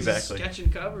 Yeah, exactly. Sketching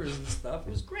covers and stuff.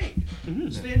 It was great. It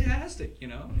was fantastic,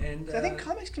 And I think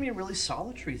comics can be a really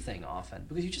solitary thing often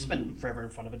because you just spend forever in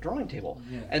front of a drawing table.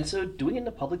 Yeah. And so doing it in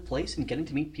a public place and getting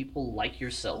to meet people like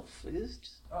yourself is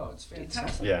just... oh, it's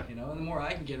fantastic. Yeah. And the more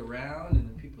I can get around and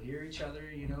then people hear each other,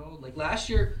 Like last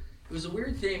year, it was a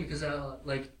weird thing because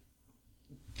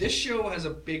this show has a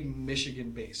big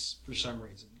Michigan base for some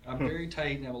reason. I'm very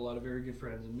tight and have a lot of very good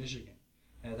friends in Michigan.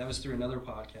 And that was through another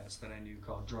podcast that I knew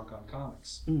called Drunk on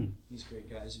Comics. These great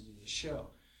guys who do this show.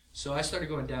 So I started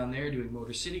going down there doing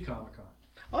Motor City Comic Con.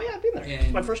 Oh, yeah, I've been there.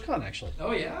 It's my first con, actually.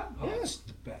 Oh, yeah? Oh, it's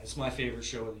the best. It's my favorite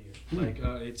show of the year.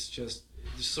 It's just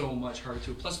there's so much heart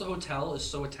to it. Plus, the hotel is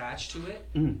so attached to it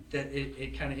that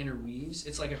it kind of interweaves.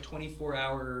 It's like a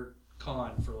 24-hour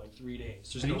con for like 3 days.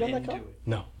 There's Have no you done end that to con? it.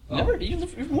 No. Never? You're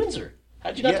from Windsor.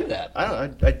 How'd you not do that? I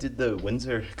don't know. I did the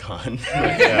Windsor con.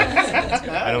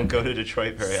 Yeah. I don't go to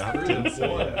Detroit very often.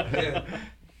 So, Yeah.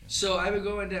 So I've been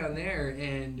going down there,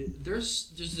 and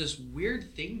there's this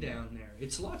weird thing down there.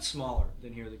 It's a lot smaller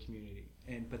than here in the community,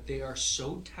 but they are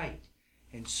so tight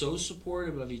and so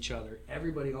supportive of each other.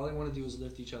 Everybody, all they want to do is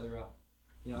lift each other up.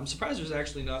 I'm surprised there's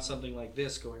actually not something like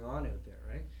this going on out there,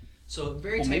 right? So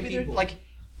very tight maybe people. like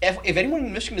if anyone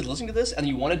in Michigan is listening to this and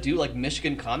you want to do like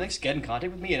Michigan comics, get in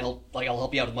contact with me and I'll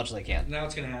help you out as much as I can. Now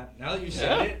it's gonna happen. Now that you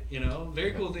said it,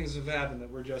 very cool things have happened that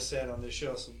were just said on this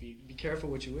show. So be careful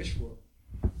what you wish for.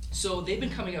 So they've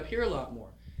been coming up here a lot more.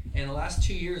 And the last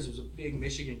 2 years, there was a big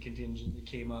Michigan contingent that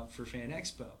came up for Fan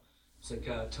Expo. It's like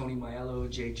Tony Maiello,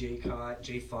 Jay Cott,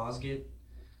 Jay Fosgett.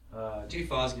 Jay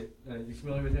Fosgett, you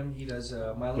familiar with him? He does My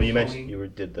Little well, you Pony. mentioned you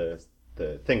did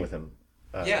the thing with him.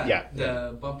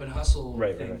 The Bump and Hustle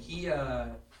right, thing. Right. He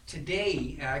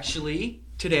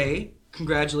today,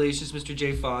 congratulations, Mr.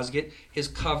 Jay Fosgett. His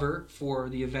cover for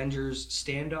the Avengers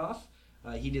Standoff.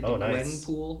 He did the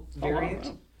Gwenpool variant.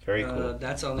 wow. Very cool.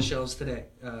 That's on the shelves today.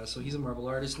 So he's a Marvel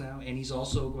artist now, and he's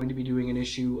also going to be doing an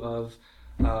issue of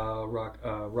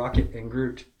Rocket and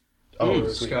Groot. Oh,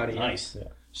 for sweet. Scotty. Nice. Yeah.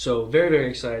 So very, very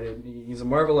excited. He's a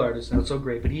Marvel artist, and it's so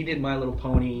great. But he did My Little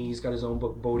Pony. He's got his own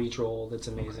book, Bodhi Troll. That's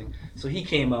amazing. So he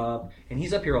came up, and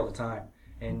he's up here all the time.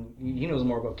 And he knows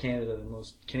more about Canada than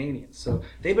most Canadians. So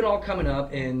they've been all coming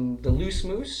up, and the Loose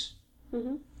Moose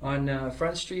on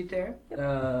Front Street there.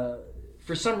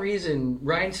 For some reason,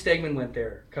 Ryan Stegman went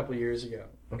there a couple of years ago.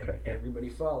 Okay. And everybody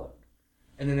followed.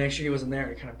 And the next year he wasn't there,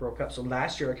 it kind of broke up. So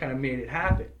last year I kind of made it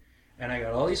happen. And I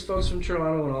got all these folks from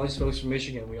Toronto and all these folks from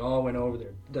Michigan. We all went over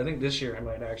there. I think this year I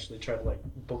might actually try to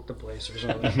book the place or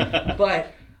something.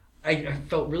 But I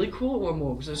felt really cool at one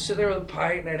moment because I was sitting there with a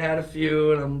pint and I'd had a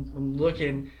few and I'm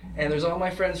looking and there's all my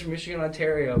friends from Michigan,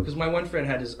 Ontario. Because my one friend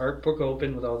had his art book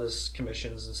open with all this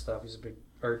commissions and stuff. He's a big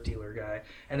art dealer guy,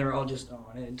 and they're all just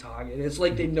on it and talking. It's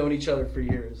like they've known each other for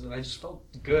years, and I just felt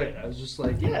good. I was just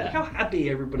like, look how happy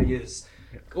everybody is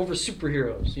over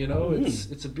superheroes.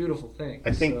 It's a beautiful thing.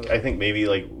 I think maybe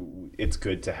it's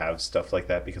good to have stuff like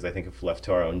that because I think if left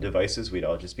to our own devices, we'd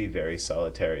all just be very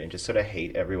solitary and just sort of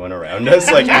hate everyone around us,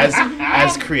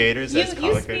 as creators, as comic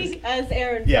You artists. speak as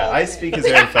Aaron Yeah, Feldman. I speak as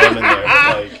Aaron Feldman there.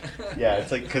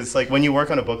 But it's because when you work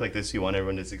on a book like this, you want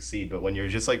everyone to succeed. But when you're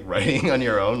just writing on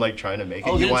your own, trying to make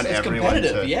it, you want it's everyone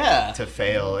to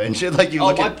fail and shit.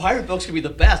 My pirate books could be the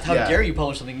best. How dare you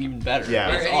publish something even better? Yeah.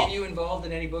 Are any of you involved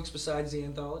in any books besides the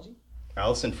anthology?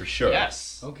 Allison, for sure.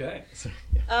 Yes. Okay.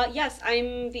 Yes,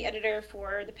 I'm the editor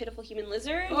for The Pitiful Human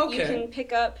Lizard. Okay. You can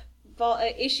pick up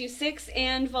issue 6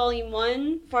 and volume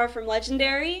 1, Far From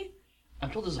Legendary.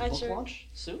 I'm told there's a book launch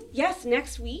soon. Yes,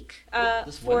 next week.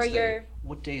 This for Wednesday. your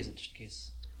What day is it, just in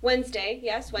case? Wednesday,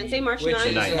 yes, Wednesday, March Which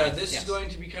 9th. is, this is going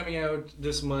to be coming out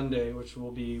this Monday, which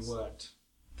will be what?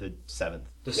 The 7th.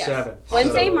 The Yes. 7th.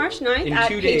 Wednesday, So, March 9th in at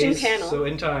 2 Page and days, Panel. So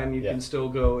in time, you Yeah. can still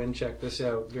go and check this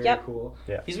out. Very cool.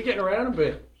 Yeah. He's been getting around a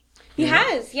bit. He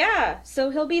has, yeah. So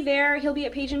he'll be there. He'll be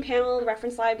at Page and Panel, the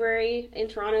Reference Library in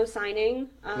Toronto signing,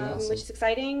 Awesome. which is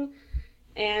exciting.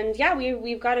 And yeah,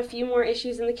 we've got a few more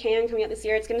issues in the can coming out this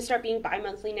year. It's going to start being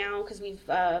bi-monthly now because we've...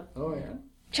 Oh, yeah?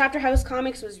 Chapter House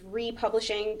Comics was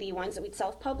republishing the ones that we'd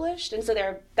self-published, and so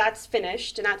that's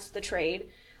finished, and that's the trade.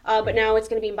 But now it's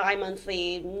going to be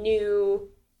bi-monthly, new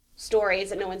stories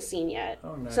that no one's seen yet.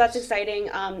 Oh, nice. So that's exciting.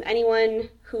 Anyone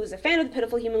who's a fan of The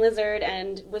Pitiful Human Lizard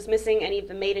and was missing any of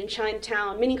the Made in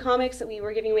Chinatown mini comics that we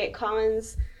were giving away at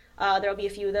cons, There'll be a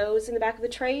few of those in the back of the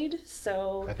trade.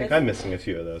 So I think I'm missing a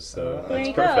few of those, so there that's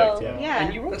you perfect. go. Yeah.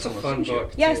 And you wrote That's a some, fun didn't you?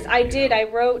 book. Yes, too, I you did. know. I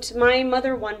wrote my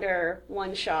Mother Wonder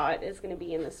one-shot is going to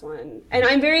be in this one. And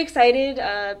I'm very excited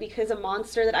because a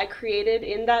monster that I created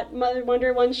in that Mother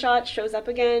Wonder one-shot shows up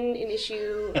again in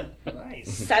issue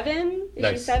Nice. 7. Issue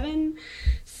Nice. 7.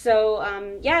 So,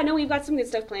 we've got some good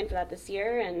stuff planned for that this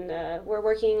year. And we're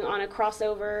working on a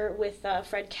crossover with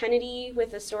Fred Kennedy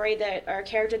with a story a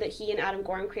character that he and Adam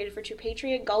Gorham created for True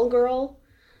Patriot, Gull Girl.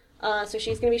 So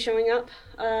she's going to be showing up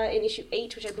in issue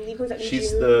 8, which I believe comes out in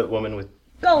She's June. the woman with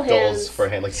Gull hands. dolls for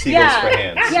hands, like seagulls for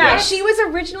hands. Yeah, she was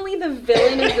originally the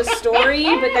villain of the story,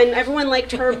 but then everyone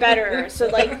liked her better. So,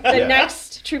 like, the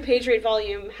next True Patriot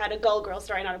volume had a Gull Girl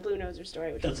story, not a Blue Noser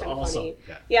story, which was That's kind of awesome.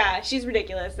 funny. Yeah. She's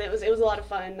ridiculous. It was a lot of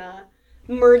fun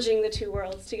merging the two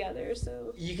worlds together.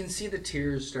 So You can see the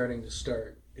tears starting to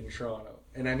start in Toronto.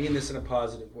 And I mean this in a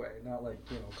positive way, not like,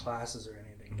 classes or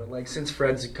anything, but like since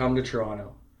Fred's come to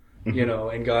Toronto,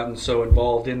 and gotten so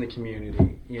involved in the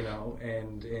community,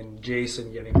 and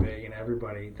Jason getting big and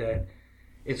everybody, that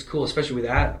it's cool, especially with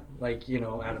Adam. Like,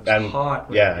 Adam's hot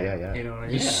right now. Yeah.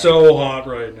 He's so hot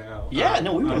right now. Yeah,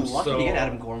 no, we were I'm lucky so to get hot.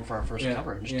 Adam Gorham for our first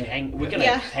cover. And just Yeah. we're going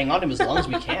to hang on to him as long as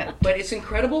we can. But it's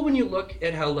incredible when you look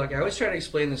at how, I always try to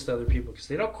explain this to other people because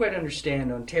they don't quite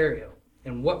understand Ontario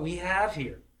and what we have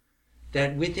here.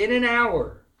 That within an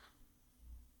hour,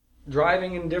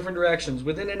 driving in different directions,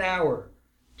 within an hour,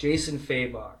 Jason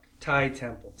Fabok, Ty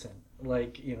Templeton,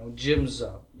 Jim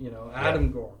Zub,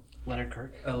 Adam Gorham, Leonard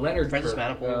Kirk. Leonard Francis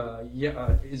Kirk, Manifold.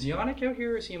 is Yannick out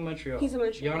here or is he in Montreal? He's in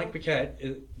Montreal. Yannick Paquette.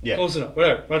 Yeah. Close enough.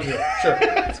 Whatever. Montreal. Sure.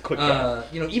 It's a quick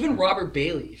drive. Even Robert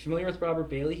Bailey. Familiar with Robert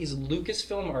Bailey? He's a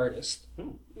Lucasfilm artist.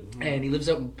 And he lives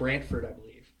out in Brantford, I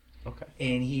believe. Okay.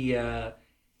 And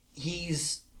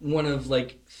he's one of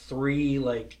 3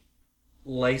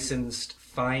 licensed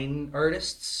fine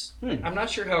artists. I'm not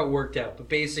sure how it worked out, but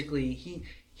basically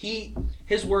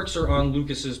his works are on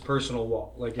Lucas's personal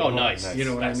wall. At home. Nice. You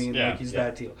know what I mean? Yeah. He's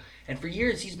that deal. And for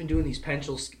years he's been doing these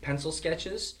pencil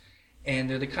sketches, and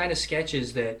they're the kind of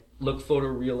sketches that look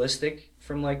photorealistic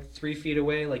from 3 feet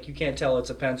away. You can't tell it's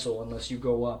a pencil unless you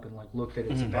go up and look that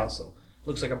it's a pencil.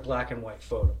 Looks like a black and white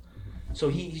photo. So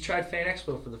he tried Fan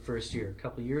Expo for the first year, a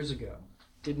couple of years ago.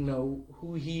 Didn't know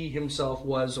who he himself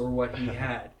was or what he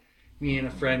had. Me and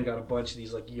a friend got a bunch of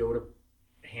these Yoda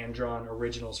hand-drawn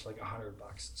originals for $100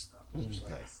 and stuff. It was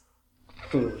Nice.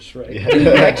 foolish, right? Yeah. And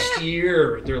next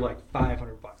year they're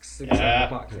 $500,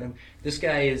 $600, and this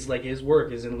guy is his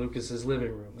work is in Lucas's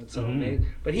living room. It's so amazing.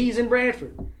 But he's in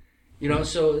Brantford,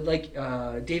 So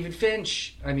David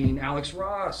Finch, Alex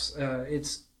Ross.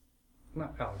 It's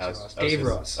not Alex Ross. Dave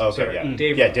Ross. Okay, Sorry, yeah.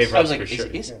 Dave Yeah, Ross. Dave I Ross was for sure.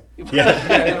 is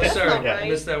Yeah, sorry, Yeah. I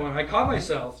missed that one. I caught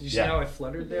myself. You see how I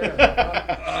fluttered there?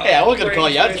 Hey, I wasn't going to call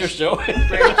you out. It's your show.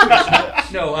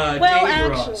 No, Well, Dave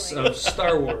Ross actually. of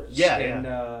Star Wars. Yeah,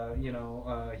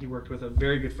 and he worked with a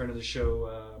very good friend of the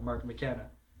show, Mark McKenna.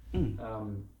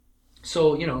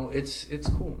 So it's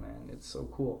cool, man. It's so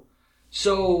cool.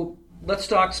 So let's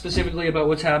talk specifically about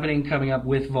what's happening coming up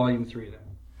with Volume 3 then.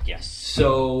 Yes.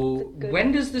 So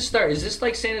when does this start? Is this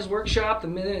like Santa's Workshop? The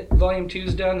minute Volume 2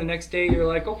 is done, the next day you're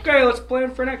like, okay, let's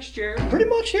plan for next year. Pretty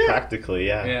much, yeah. Practically,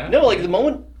 yeah. Yeah. No, the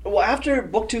moment, after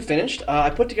book 2 finished, I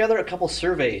put together a couple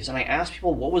surveys and I asked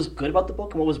people what was good about the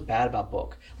book and what was bad about the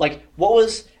book. What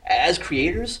was, as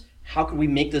creators, how could we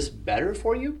make this better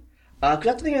for you? Because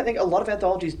that's the thing I think a lot of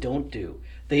anthologies don't do.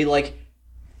 They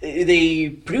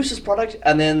produce this product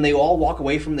and then they all walk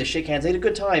away from it, they shake hands, they had a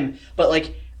good time, but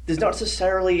there's not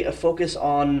necessarily a focus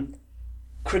on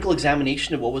critical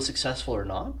examination of what was successful or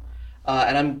not.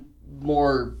 And I'm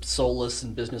more soulless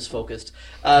and business focused.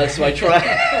 So I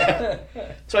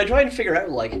try and figure out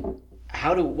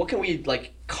what can we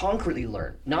concretely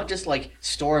learn? Not just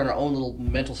store in our own little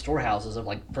mental storehouses of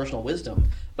personal wisdom,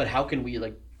 but how can we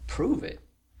prove it?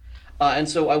 And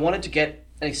so I wanted to get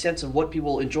a sense of what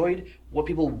people enjoyed, what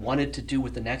people wanted to do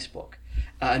with the next book.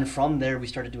 And from there we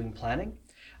started doing planning.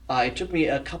 It took me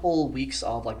a couple weeks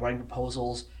of writing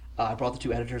proposals. I brought the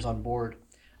 2 editors on board.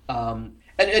 And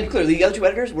clearly the other 2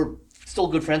 editors we're still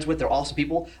good friends with. They're awesome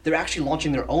people. They're actually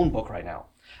launching their own book right now.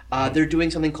 They're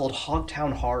doing something called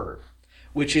Hogtown Horror,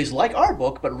 which is like our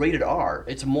book, but rated R.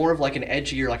 It's more of an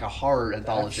edgier, a horror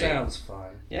anthology. That sounds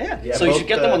fun. Yeah. So you should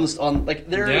get them on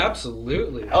they're... Yeah,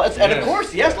 absolutely. Oh, and of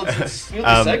course, yes, let's smooth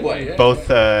the segue. Yeah. Both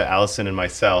Allison and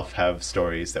myself have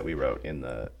stories that we wrote in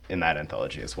that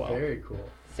anthology as well. Very cool.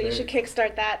 So you should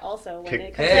kickstart that also when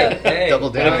it comes Hey, out. hey.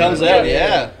 Double When down. it comes out,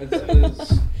 yeah.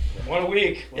 It's 1 a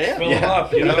week. Let's Yeah. fill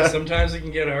them Yeah. up. Sometimes it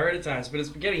can get hard at times, but it's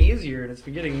been getting easier and it's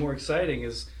been getting more exciting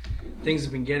as things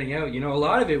have been getting out. A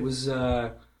lot of it was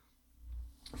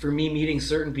for me, meeting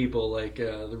certain people, like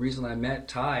the reason I met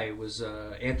Ty was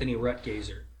Anthony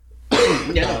Rutgazer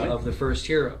of the First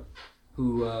Hero,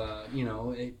 who he's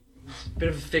a bit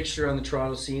of a fixture on the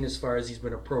Toronto scene as far as he's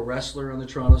been a pro wrestler on the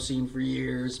Toronto scene for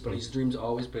years, but his dream's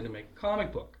always been to make a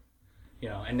comic book.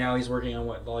 And now he's working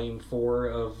on volume 4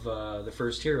 of the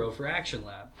First Hero for Action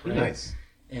Lab. Right? Nice.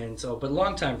 And so, but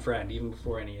longtime friend, even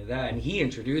before any of that, and he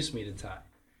introduced me to Ty,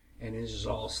 and it just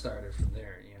all started from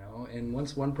there. And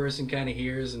once one person kind of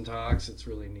hears and talks, it's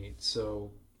really neat.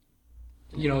 So,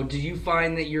 do you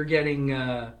find that you're getting?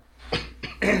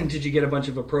 Did you get a bunch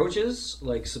of approaches,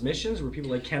 like submissions, where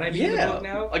people are like, can I be in the book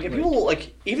now? Like people,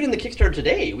 like even in the Kickstarter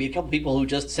today, we had a couple people who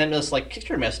just sent us like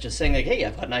Kickstarter messages saying like, hey,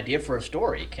 I've got an idea for a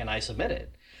story. Can I submit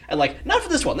it? And like, not for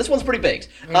this one. This one's pretty big.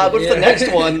 But for the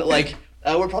next one, like,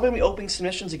 we're probably going to be opening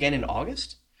submissions again in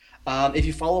August. If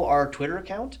you follow our Twitter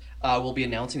account, we'll be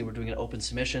announcing that we're doing an open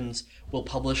submissions. We'll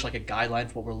publish like a guideline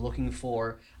for what we're looking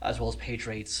for, as well as page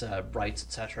rates, rights,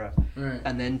 etc. Right.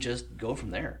 And then just go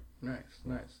from there. Nice.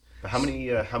 How many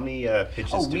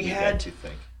pitches did we get, do you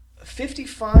think?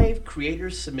 55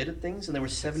 creators submitted things, and there were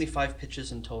 75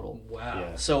 pitches in total. Wow.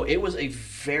 Yeah. So it was a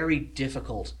very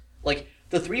difficult. Like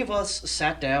the three of us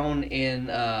sat down in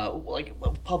like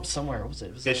a pub somewhere. What was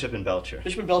it? Bishop and Belcher.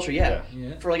 Bishop and Belcher, yeah.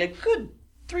 Yeah. For like a good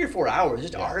 3 or 4 hours,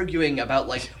 just arguing about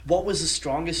like what was the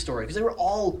strongest story, because they were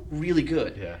all really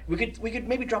good. Yeah. We could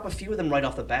maybe drop a few of them right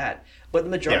off the bat, but the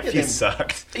majority of few them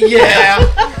sucked.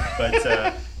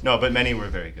 Yeah. But many were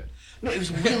very good. No, it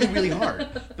was really, really hard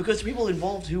because the people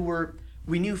involved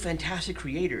we knew fantastic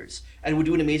creators and would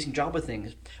do an amazing job with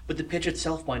things, but the pitch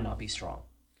itself might not be strong.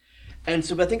 And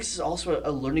so I think this is also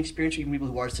a learning experience for people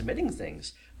who are submitting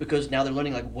things, because now they're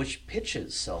learning like which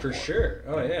pitches sell For more. sure.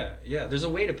 Oh yeah. There's a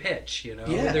way to pitch.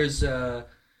 Yeah. There's I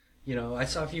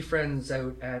saw a few friends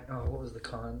out at what was the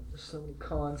con? There's so many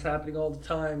cons happening all the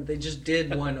time. They just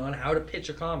did one on how to pitch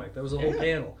a comic. That was a whole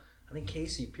panel. I think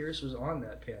Casey Pierce was on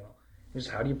that panel. Just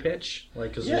how do you pitch?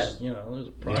 Like, because there's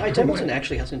a proper Ty Templeton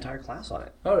actually has an entire class on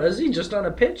it. Oh, does he? Just on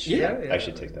a pitch? Yeah. I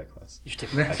should take that class. You should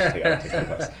take I should take that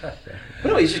class.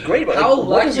 But no, he's just great about How like,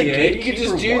 what does a lucky, eh? You could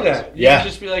just gatekeeper do want? that. You Yeah. could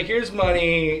just be like, here's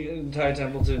money, Ty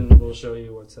Templeton will show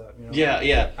you what's up. Yeah. I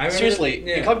remember- Seriously,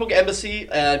 yeah. Comic Book Embassy,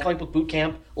 Comic Book Boot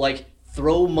Camp, like,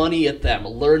 throw money at them.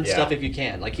 Learn Yeah. stuff if you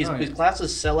can. Like, his Oh, yeah.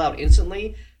 classes sell out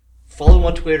instantly. Follow him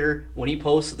on Twitter. When he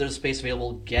posts that there's space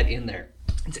available, get in there.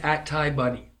 It's at Ty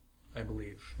Bunny, I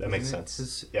believe. That makes Isn't it?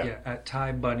 sense. Yeah, at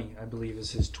Ty Bunny, I believe,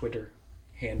 is his Twitter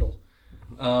handle.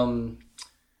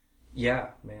 Yeah,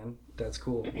 man, that's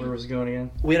cool. Where was it going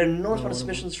again? We had an enormous amount of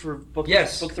submissions for book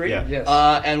 3. Yeah. Yes.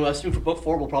 And assuming for book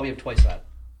 4, we'll probably have twice that.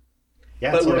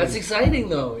 Yeah, But it's already- That's exciting,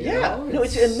 though. you know? No,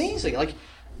 it's amazing. Like,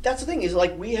 that's the thing, is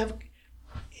like we have.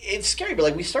 It's scary, but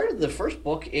like we started the first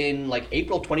book in like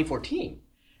April 2014,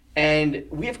 and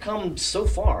we have come so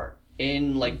far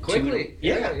in like Quickly.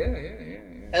 Yeah. Yeah.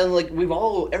 And like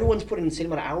everyone's put in the insane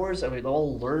amount of hours, and we've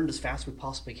all learned as fast as we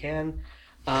possibly can.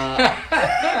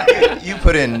 You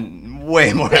put in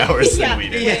way more hours than we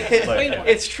did. Yeah,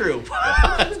 it's true.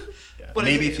 But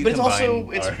maybe if you but it's combine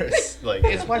also ours, like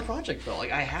it's my project though.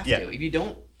 Like I have to. If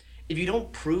you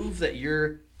don't prove that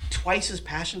you're twice as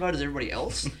passionate about it as everybody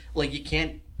else, like you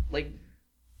can't like.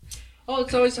 Oh,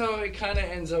 it's always how it kind of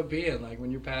ends up being. Like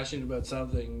when you're passionate about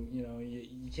something,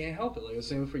 you can't help it. Like I was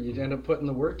saying before, you end up putting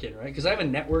the work in, right? Because I have a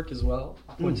network as well,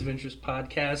 Points of Interest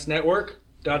Podcast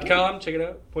Network.com. Check it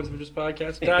out, Points of Interest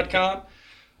Podcast.com.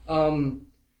 And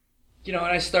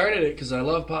I started it because I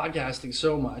love podcasting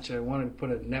so much. I wanted to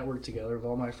put a network together of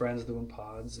all my friends doing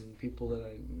pods and people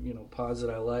that pods that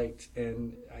I liked,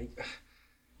 and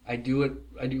I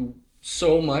do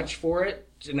so much for it.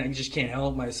 And I just can't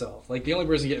help myself. Like, the only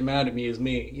person getting mad at me is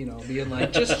me, being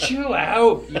like, just chill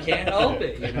out. You can't help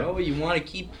it, You want to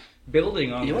keep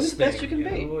building on this the thing. best you can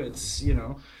be. It's,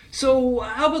 So,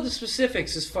 how about the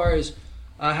specifics as far as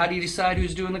how do you decide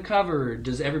who's doing the cover?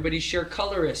 Does everybody share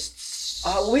colorists?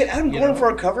 We had Adam Gordon for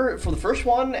our cover for the first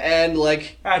one, and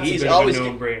like That's he's a bit always of a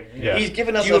no-brainer. Yeah. he's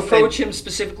given us. Do you approach him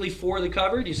specifically for the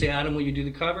cover? Do you say, Adam, will you do the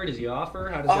cover? Does he offer?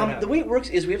 How does that happen? The way it works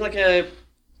is we have like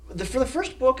for the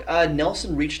first book,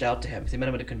 Nelson reached out to him. They met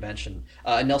him at a convention.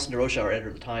 Nelson DeRocha, our editor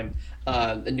at the time,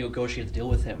 negotiated the deal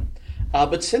with him.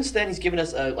 But since then, he's given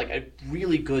us a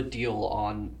really good deal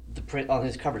on the print on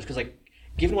his covers, because like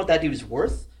given what that dude is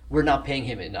worth, we're not paying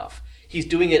him enough. He's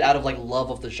doing it out of like love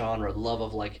of the genre, love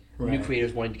of like new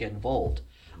creators wanting to get involved.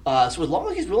 So as long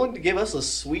as he's willing to give us a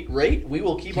sweet rate, we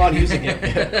will keep on using him.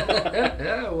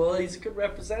 Yeah, well, he's a good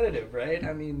representative, right?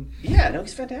 I mean,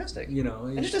 he's fantastic. He's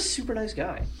and just a super nice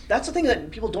guy. That's the thing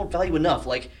that people don't value enough.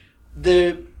 Like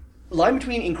line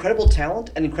between incredible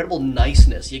talent and incredible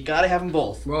niceness. You gotta have them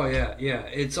both. Oh yeah.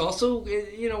 It's also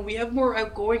we have more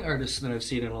outgoing artists than I've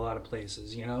seen in a lot of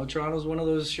places. Toronto's one of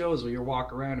those shows where you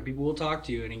walk around and people will talk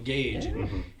to you and engage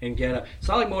and get up. It's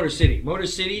not like Motor City. Motor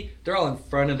City, they're all in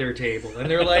front of their table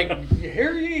and they're like,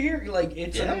 here, like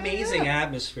it's an amazing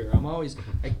atmosphere.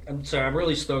 I'm sorry, I'm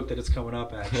really stoked that it's coming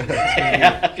up. Actually,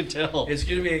 I can tell. it's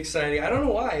gonna be exciting. I don't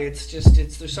know why.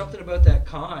 There's something about that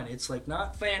con. It's like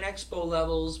not Fan Expo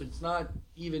levels, but it's not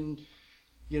even,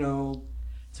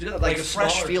 It's got like a a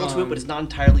fresh smaller feel to con. it, but it's not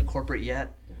entirely corporate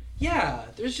yet. Yeah,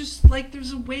 there's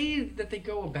a way that they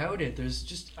go about it.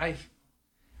 I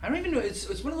don't even know.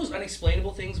 It's one of those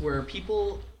unexplainable things where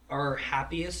people are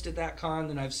happiest at that con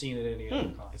than I've seen at any other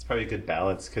con. It's probably a good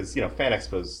balance because Fan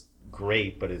Expo's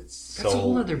great, but it's That's a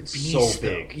whole other beast. so though.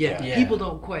 big. Yeah, people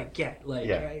don't quite get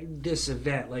Yeah. this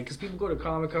event, because people go to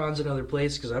Comic Cons and other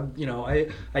places. Because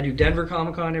I do Denver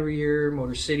Comic Con every year,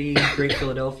 Motor City, Great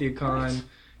Philadelphia Con.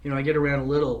 I get around a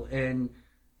little, and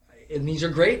these are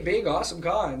great, big, awesome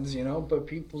cons, but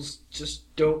people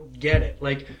just don't get it.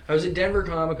 Like, I was at Denver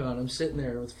Comic Con, I'm sitting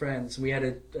there with friends, and we had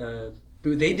a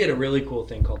booth. They did a really cool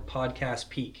thing called Podcast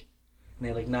Peak, and they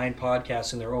had like 9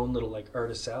 podcasts in their own little like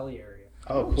Artist Alley area.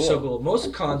 Oh, cool. So cool.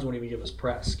 Most cons won't even give us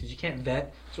press because you can't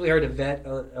vet. It's really hard to vet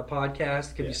a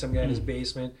podcast. It could be some guy in his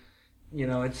basement.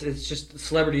 It's just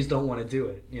celebrities don't want to do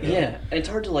it. Yeah, and it's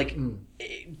hard to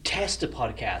test a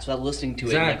podcast without listening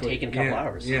to it and taking a couple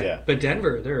hours. Yeah. But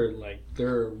Denver,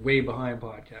 they're way behind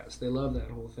podcasts. They love that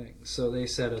whole thing. So they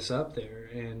set us up there,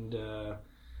 and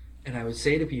I would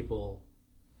say to people,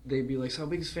 they'd be like, "So how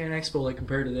big is Fan Expo like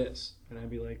compared to this?" And I'd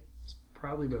be like, "It's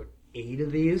probably about 8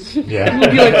 of these." Yeah. And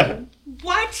they'd be like,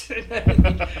 "What?"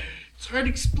 It's hard to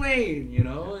explain,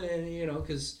 and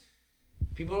because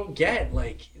people don't get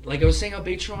like I was saying how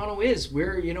big Toronto is.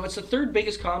 We're it's the 3rd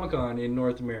biggest Comic-Con in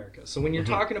North America. So when you're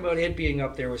talking about it being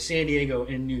up there with San Diego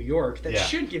and New York, that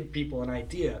should give people an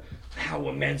idea how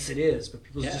immense it is. But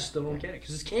people just still don't get it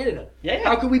because it's Canada. Yeah.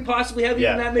 How could we possibly have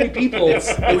even that many people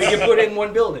that we can put in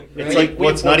one building? Right? It's like,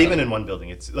 it's not even in one building.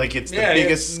 It's the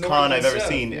biggest it's con north I've and ever south,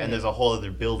 seen, and there's a whole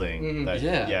other building. And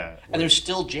they're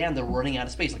still jammed. They're running out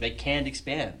of space. Like, they can't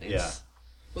expand.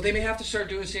 Well, they may have to start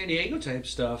doing San Diego type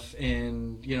stuff,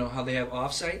 and how they have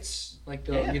offsites, like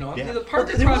the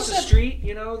park across the street.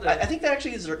 I think that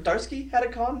actually Zdarsky had a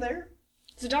con there.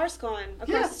 Zdarsky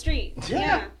across the street.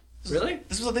 Yeah. Really?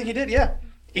 This was the thing he did. Yeah.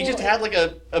 He just had like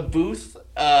a booth.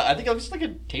 I think it was just like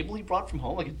a table he brought from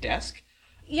home, like a desk.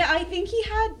 Yeah, I think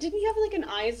didn't he have like an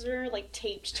Eisner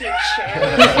taped to a chair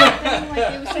or something?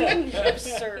 It was something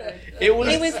absurd. It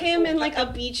was him in like a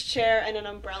beach chair and an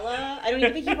umbrella. I don't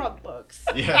even think he brought books.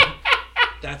 Yeah.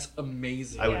 That's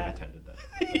amazing. I would have attended that.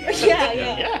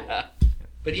 Yeah.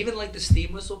 But even like the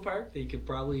Steam Whistle Park, they could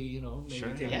probably, maybe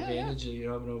take advantage of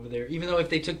having over there. Even though if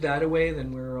they took that away,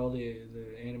 then where are all the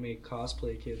anime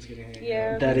cosplay kids gonna hang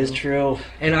out? That is true.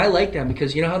 And I like them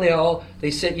because how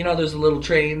they sit, there's a little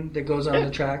train that goes on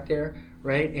the track there,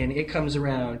 right? And it comes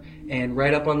around, and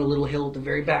right up on the little hill at the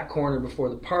very back corner before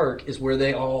the park is where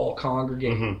they all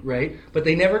congregate, right? But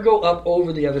they never go up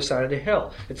over the other side of the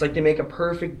hill. It's like they make a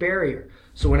perfect barrier.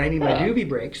 So when I need my doobie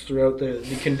breaks throughout the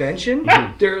convention,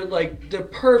 they're like the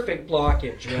perfect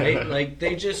blockage, right? Like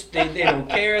they don't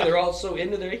care. They're all so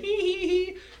into their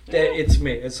hee that it's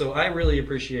me. And so I really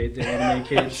appreciate the anime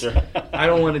kids. I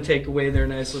don't want to take away their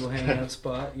nice little hangout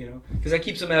spot, because that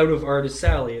keeps them out of Artist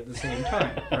Sally at the same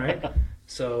time, right?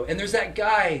 So, and there's that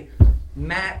guy,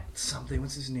 Matt something.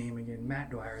 What's his name again?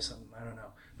 Matt Dwyer or something. I don't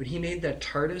know. But he made that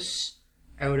TARDIS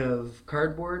out of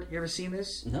cardboard. You ever seen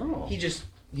this? No.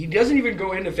 He doesn't even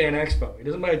go into Fan Expo. He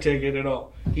doesn't buy a ticket at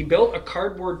all. He built a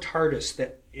cardboard TARDIS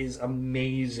that is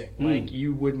amazing. Like,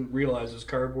 you wouldn't realize it was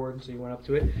cardboard until you went up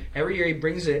to it. Every year he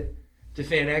brings it to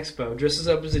Fan Expo, dresses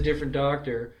up as a different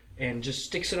doctor, and just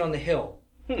sticks it on the hill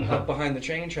up behind the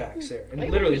train tracks there.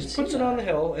 And literally just puts it on the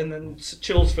hill and then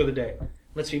chills for the day.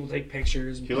 Lets people take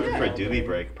pictures. If you're looking for a doobie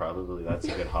break, probably that's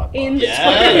a good hot box.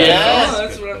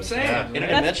 That's what I'm saying.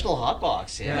 Interdimensional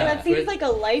hotbox. Yeah, that seems like a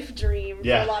life dream for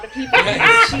a lot of people.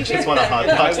 Just want to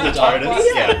hotbox the TARDIS. Someone wants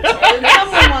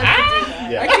to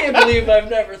do that. I can't believe I've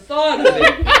never thought of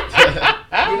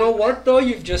it. You know what, though?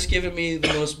 You've just given me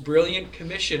the most brilliant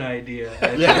commission idea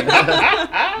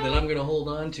that I'm going to hold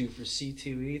on to for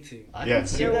C2E2.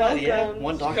 Yes. You're welcome. Yeah.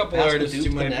 One A doctor couple passed the artists dupe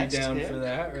who to might the be next, down yeah. for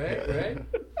that, right?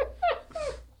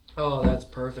 Oh, that's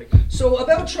perfect. So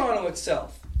about Toronto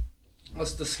itself,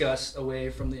 let's discuss away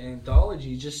from the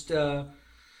anthology. Just it's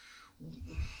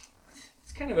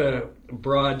kind of a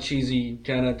broad, cheesy,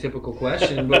 kind of typical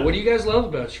question, but what do you guys love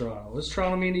about Toronto? What's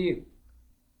Toronto mean to you?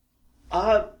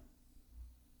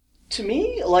 To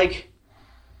me, like,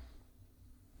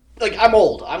 like I'm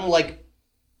old. I'm like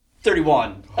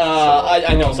 31.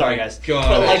 I know. Sorry, guys. God,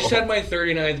 But, I like, just had my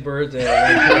 39th birthday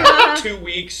like 2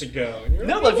 weeks ago. And you're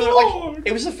no, like, but "Oh." like,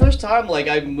 it was the first time like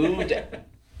I moved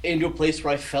into a place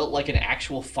where I felt like an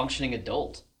actual functioning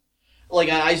adult. Like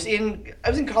I was in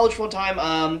college for a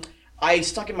time. I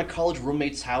stuck in my college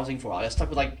roommate's housing for a while.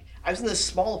 I was in this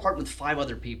small apartment with 5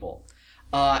 other people,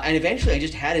 and eventually I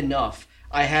just had enough.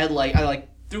 I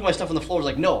threw my stuff on the floor. I was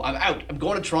like, no, I'm out. I'm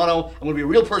going to Toronto. I'm going to be a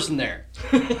real person there.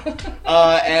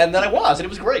 And then I was, and it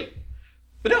was great.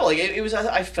 But no, like it was.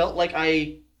 I felt like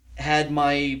I had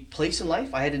my place in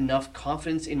life. I had enough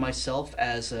confidence in myself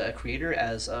as a creator.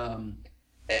 And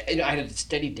I had a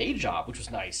steady day job, which was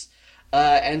nice.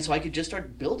 And so I could just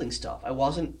start building stuff. I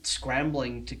wasn't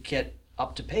scrambling to get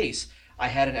up to pace. I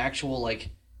had an actual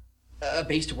a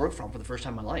base to work from for the first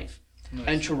time in my life. Nice.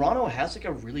 And Toronto has like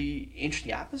a really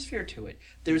interesting atmosphere to it.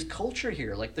 There's culture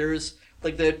here. Like there's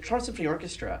like the Toronto Symphony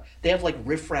Orchestra. They have like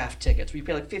riffraff tickets where you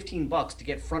pay like $15 to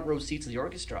get front row seats of the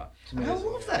orchestra. And I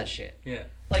love that shit. Yeah.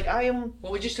 Like I am.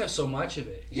 Well, we just have so much of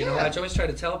it. You Yeah. know, I always try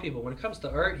to tell people when it comes to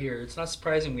art here, it's not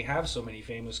surprising we have so many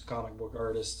famous comic book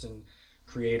artists and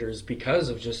creators because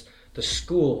of just the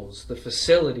schools, the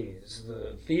facilities,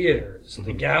 the theaters,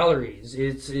 the galleries.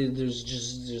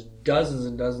 There's dozens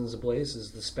and dozens of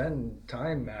places to spend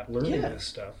time at learning this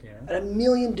stuff. You know, And a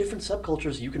million different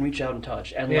subcultures you can reach out and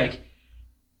touch, and like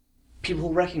people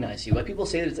will recognize you. Like people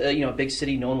say that it's a big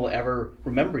city, no one will ever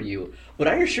remember you. But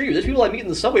I assure you, there's people I meet in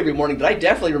the subway every morning that I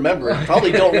definitely remember and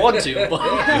probably don't want to. But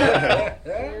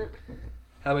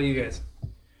how about you guys?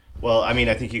 Well, I mean,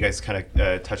 I think you guys kind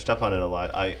of touched up on it a lot.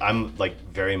 I'm like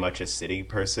very much a city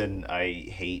person. I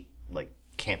hate like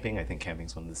camping. I think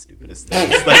camping's one of the stupidest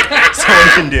things like someone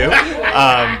can do.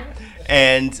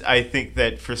 And I think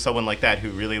that for someone like that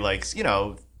who really likes,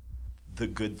 the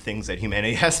good things that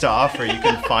humanity has to offer, you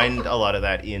can find a lot of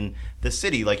that in the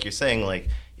city. Like you're saying, like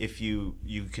if you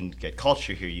can get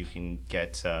culture here, you can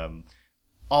get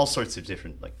all sorts of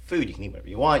different like food. You can eat whatever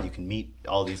you want. You can meet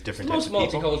all these different types of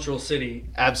Most people. multicultural city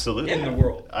Absolutely in the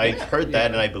world. I've heard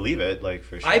that and I believe it, like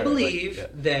for sure. I believe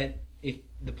that if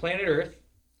the planet Earth,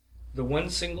 the one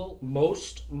single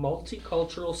most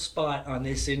multicultural spot on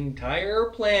this entire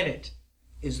planet,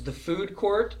 is the food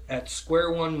court at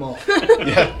Square One Mall.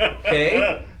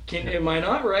 Okay? Am I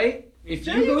not right? If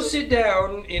you go sit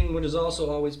down in what is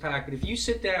also always packed, but if you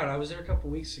sit down, I was there a couple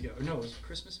weeks ago. No, it was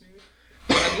Christmas maybe?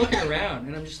 I'm looking around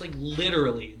and I'm just like,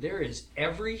 literally, there is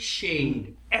every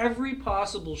shade, every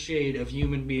possible shade of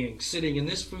human being sitting in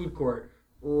this food court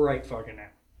right fucking now.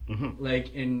 Mm-hmm.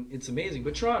 Like, and it's amazing.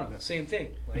 But Toronto, same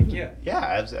thing. Like, yeah. Yeah,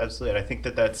 absolutely. And I think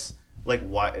that's like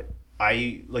why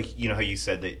I like, how you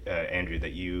said that, Andrew,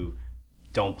 that you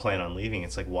don't plan on leaving.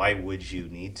 It's like, why would you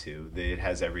need to? It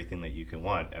has everything that you can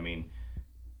want. I mean,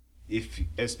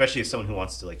 especially as someone who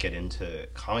wants to like get into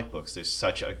comic books, there's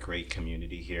such a great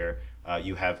community here.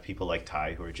 You have people like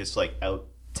Ty who are just like out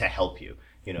to help you,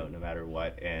 no matter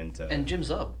what. And Jim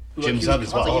Zub. Jim Zub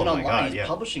as well. Even Oh my online, God, he's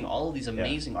publishing all of these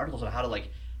amazing articles on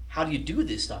how do you do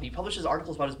this stuff? He publishes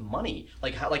articles about his money,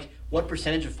 what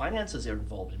percentage of finances are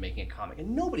involved in making a comic,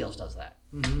 and nobody else does that.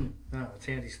 Mm-hmm. No, it's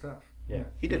handy stuff. Yeah,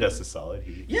 he did us a solid.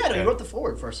 He wrote the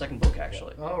foreword for our second book,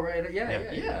 actually. Oh, right.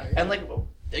 Yeah. And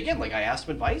again, I asked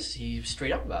him advice. He's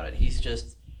straight up about it.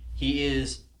 He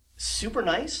is super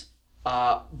nice,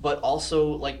 but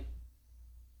also what's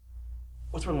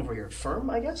the word I'm looking for here? Firm,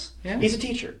 I guess. Yeah. He's a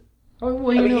teacher. Oh,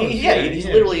 well, he's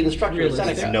literally an instructor at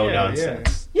Seneca. No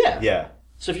nonsense. Yeah.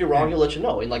 So if you're wrong, he'll let you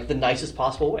know in the nicest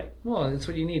possible way. Well, that's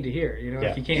what you need to hear.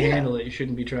 If you can't handle it, you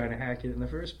shouldn't be trying to hack it in the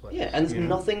first place. Yeah, and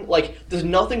there's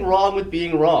nothing wrong with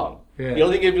being wrong. Yeah. The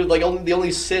only thing the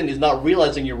only sin is not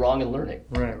realizing you're wrong and learning.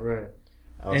 Right.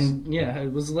 And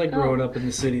it was like growing up in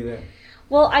the city there.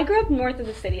 Well, I grew up north of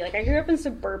the city. I grew up in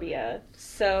suburbia,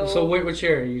 so... So which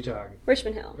area are you talking?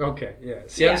 Richmond Hill. Okay, yeah.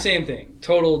 See, I'm the same thing.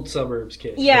 Total suburbs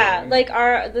kid. Yeah,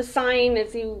 the sign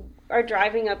as you are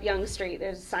driving up Yonge Street,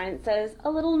 there's a sign that says, a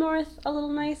little north, a little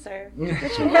nicer.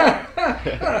 Richmond Hill.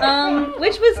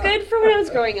 Which was good for when I was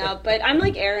growing up, but I'm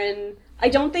like Aaron. I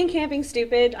don't think camping's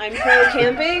stupid. I'm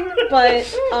pro-camping, but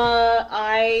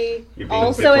I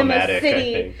also am a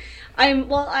city... I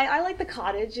like the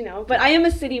cottage, but I am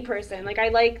a city person. I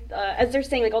like, as they're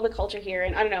saying, all the culture here.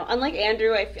 And I don't know, unlike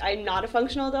Andrew, I'm not a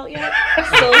functional adult yet.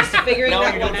 Still figuring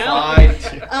that one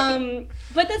out.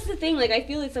 But that's the thing. I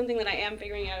feel it's something that I am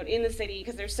figuring out in the city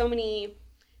because there are so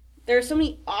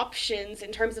many options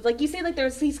in terms of, you say,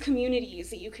 there's these communities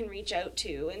that you can reach out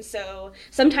to. And so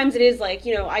sometimes it is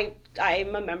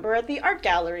I'm a member at the art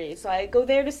gallery, so I go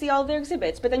there to see all their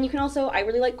exhibits. But then you can also, I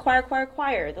really like choir,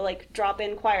 the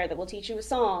drop-in choir that will teach you a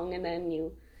song, and then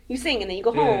you you sing and then you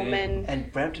go home and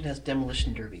And Brampton has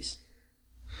demolition derbies.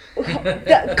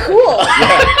 cool.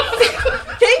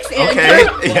 Thanks, Andrew.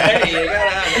 Okay. Yeah. Hey, you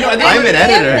gotta, I'm an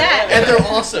editor. and they're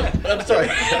awesome. I'm sorry.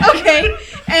 Okay,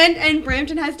 and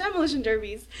Brampton has demolition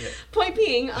derbies. Yeah. Point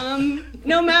being,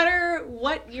 no matter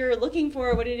what you're looking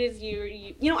for, what it is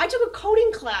you know, I took a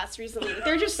coding class recently.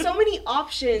 There are just so many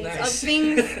options of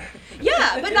things.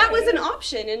 Yeah, but that was an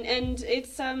option, and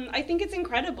it's I think it's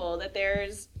incredible that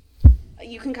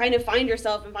you can kind of find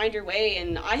yourself and find your way.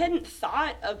 And I hadn't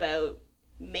thought about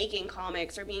making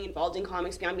comics or being involved in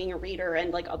comics beyond being a reader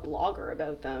and like a blogger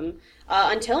about them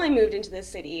until I moved into this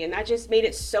city, and that just made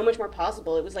it so much more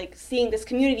possible. It was like seeing this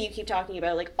community you keep talking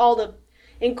about, like all the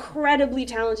incredibly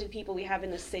talented people we have in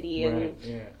the city, and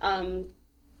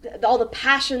all the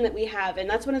passion that we have. And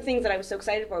that's one of the things that I was so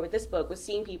excited for with this book, was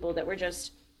seeing people that were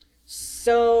just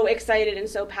so excited and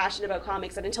so passionate about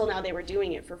comics that until now they were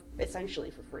doing it for essentially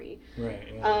for free.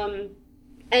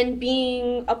 And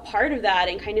being a part of that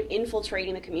and kind of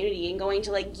infiltrating the community and going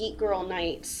to like geek girl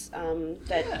nights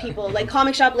that people like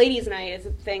comic shop ladies night is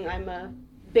a thing I'm a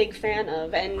big fan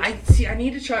of. And I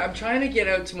need to try. I'm trying to get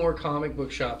out to more comic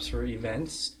book shops for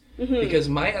events because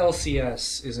my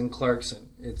LCS is in Clarkson.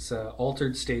 It's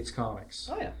Altered States Comics.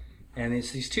 Oh yeah. And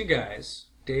it's these two guys,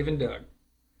 Dave and Doug,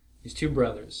 these two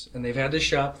brothers, and they've had this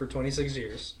shop for 26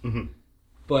 years.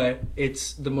 But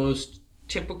it's the most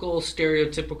typical,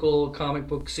 stereotypical comic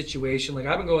book situation. Like,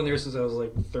 I've been going there since I was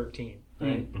like 13,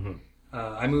 right?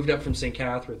 I moved up from St.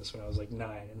 Catharines when I was like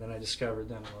 9, and then I discovered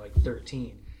them when I was like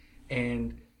 13.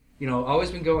 And, you know, I've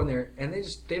always been going there, and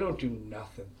they don't do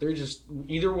nothing. They're just,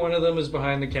 either one of them is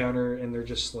behind the counter, and they're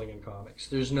just slinging comics.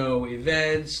 There's no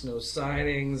events, no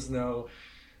signings,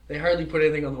 they hardly put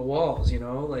anything on the walls, you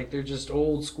know? Like, they're just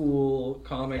old school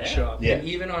comic shop. Yeah. And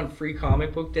even on Free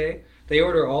Comic Book Day, they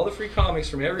order all the free comics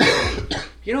from everybody.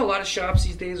 You know, a lot of shops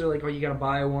these days are like, oh, you gotta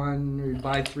buy one, or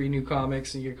buy 3 new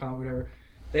comics and you get a comic, whatever.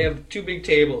 They have 2 big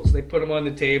tables. They put them on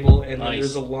the table, and then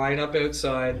there's a lineup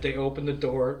outside. They open the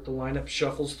door, the lineup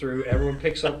shuffles through, everyone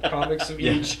picks up comics of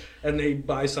each, and they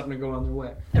buy something to go on their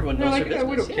way. Everyone knows like, their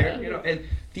we business. don't care, you know. And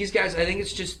these guys, I think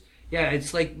it's just,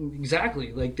 it's like,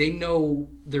 exactly, like, they know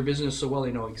their business so well,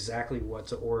 they know exactly what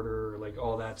to order, like,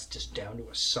 all that's just down to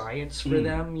a science for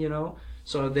them, you know?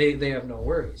 So they have no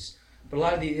worries. But a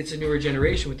lot of it's a newer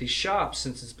generation with these shops,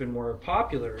 since it's been more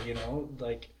popular, you know,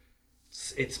 like,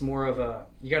 it's more of a,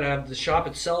 you gotta have, the shop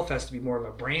itself has to be more of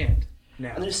a brand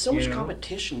now. And there's so much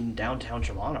competition in downtown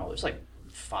Toronto. There's like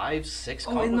 5, 6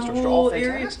 comic book stores that are all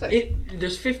fantastic.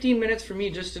 There's 15 minutes for me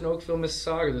just in Oakville,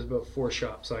 Mississauga. There's about 4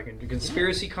 shops so I can do.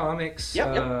 Conspiracy Comics.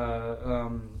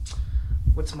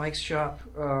 What's Mike's shop?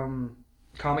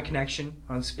 Comic Connection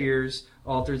on Spears.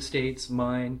 Altered States,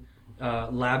 mine.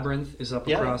 Labyrinth is up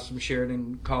across from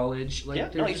Sheridan College.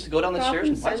 Like, I used to go down the stairs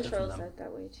and buy stuff from Central's them.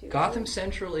 that way too. Gotham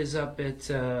Central is up at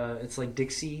it's like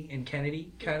Dixie and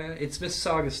Kennedy kind of. It's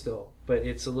Mississauga still, but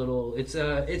it's a little. It's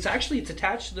actually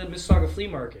attached to the Mississauga Flea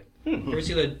Market. You ever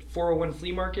see the 401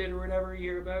 Flea Market or whatever you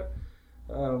hear about?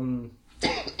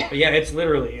 But yeah,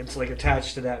 it's like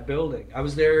attached to that building. I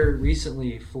was there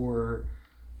recently for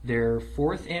their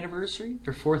 4th anniversary,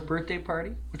 their 4th birthday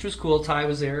party, which was cool. Ty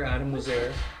was there, Adam was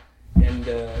there. And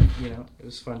you know, it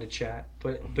was fun to chat,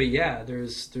 but yeah,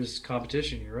 there's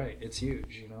competition. You're right, it's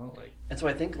huge. You know, like, and so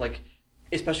I think, like,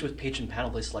 especially with Patron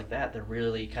Panel places like that, they're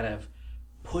really kind of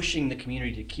pushing the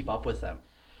community to keep up with them.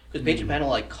 Because Patron Panel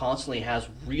like constantly has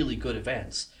really good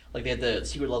events. Like, they had the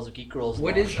Secret Levels of Geek Girls.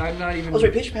 What is? I'm not even. Oh,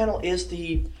 sorry. Patron Panel is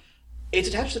it's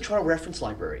attached to the Toronto Reference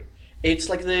Library. It's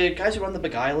like the guys who run the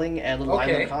Beguiling and Little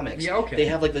Island Comics. Yeah, okay. They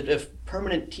have like the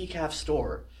permanent TCAF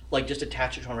store, like, just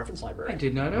attached to Toronto Reference Library. I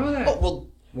did not know that. Oh, well,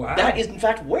 wow. That is in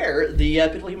fact where the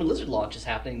Pitiful Human Lizard launch is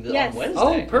happening on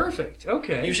Wednesday. Oh, perfect.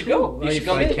 Okay. You should go. You should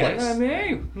go to the place. I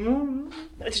may.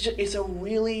 It's a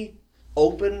really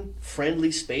open,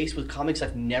 friendly space with comics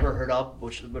I've never heard of,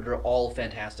 but are all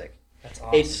fantastic. That's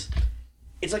awesome.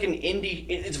 It's like an indie.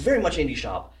 It's very much indie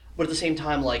shop, but at the same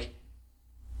time, like,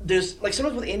 there's, like,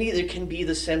 sometimes with indie there can be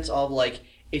the sense of, like,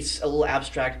 it's a little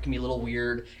abstract, it can be a little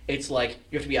weird. It's like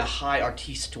you have to be a high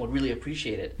artiste to really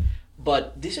appreciate it.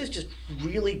 But this is just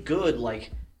really good,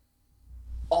 like,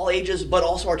 all ages, but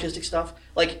also artistic stuff.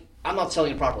 Like, I'm not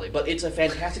selling it properly, but it's a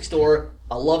fantastic store.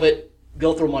 I love it.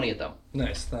 Go throw money at them.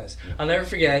 Nice. I'll never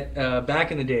forget,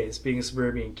 back in the days, being a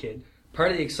suburban kid,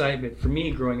 part of the excitement for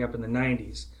me growing up in the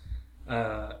 90s,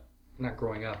 not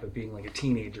growing up, but being like a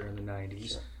teenager in the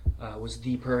 90s, was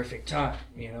the perfect time,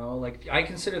 you know? Like, I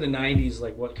consider the 90s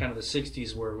like what kind of the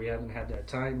 60s were. We haven't had that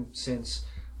time since,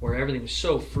 where everything was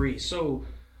so free, so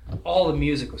all the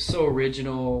music was so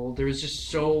original. There was just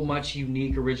so much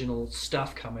unique, original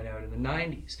stuff coming out in the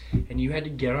 90s. And you had to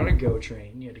get on a GO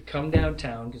train. You had to come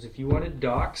downtown, because if you wanted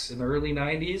docs in the early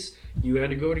 90s, you had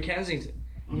to go to Kensington.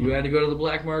 You had to go to the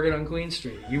Black Market on Queen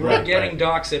Street. You weren't getting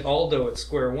docs at Aldo at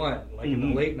Square One, like in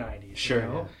the late 90s. Sure. You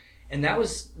know? And that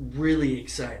was really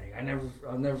exciting.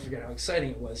 I'll never forget how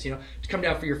exciting it was. You know, to come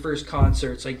down for your first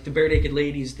concerts. Like the Bare Naked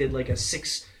Ladies did like a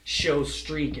 6-show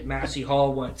streak at Massey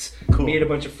Hall once. Cool. Me and a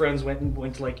bunch of friends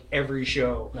went to like every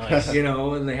show. Nice. You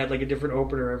know, and they had like a different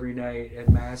opener every night at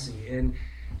Massey. And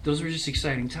those were just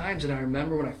exciting times. And I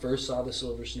remember when I first saw the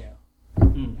Silver Snail.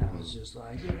 I was just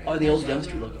like, Oh, the old Young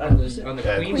Street look. on the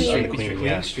Queen Queen. Street, Queen, Queen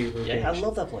yeah. Street. Yeah, I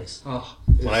love that place. Oh,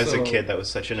 When I was a so- kid, that was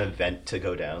such an event to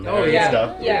go down there Oh and yeah,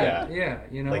 stuff. yeah,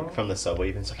 you know. Like from the subway,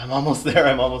 even it's like I'm almost there.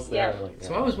 I'm almost there. Yeah. Like,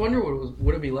 So I always wonder what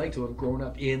it'd be like to have grown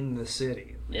up in the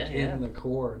city, Yeah, in yeah. the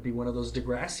core, be one of those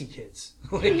Degrassi kids,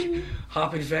 like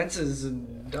hopping fences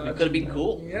and. It could have been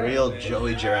cool. Yeah, real man.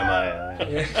 Joey Jeremiah.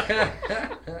 Yeah.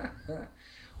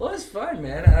 Well, it's fun,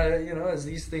 man. You know, as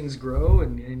these things grow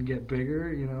and get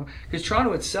bigger, you know, because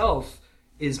Toronto itself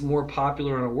is more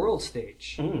popular on a world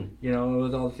stage. You know,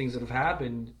 with all the things that have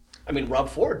happened. I mean, Rob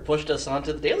Ford pushed us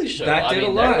onto the Daily Show. That I did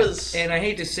mean, a lot. That was... And I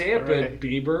hate to say it, Right. but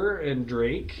Bieber and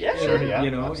Drake, Yeah, Sure, and, yeah, you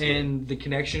know, absolutely. and the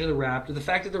connection to the Raptors, the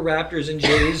fact that the Raptors and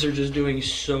Jays are just doing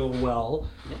so well,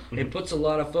 it puts a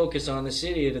lot of focus on the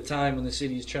city at a time when the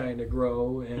city is trying to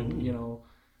grow and, you know,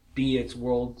 be its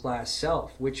world-class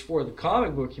self, which for the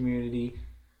comic book community,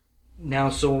 now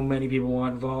so many people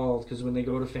want involved, because when they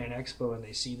go to Fan Expo and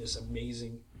they see this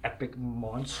amazing, epic,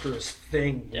 monstrous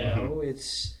thing, you know,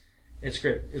 it's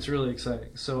great. It's really exciting.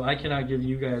 So I cannot give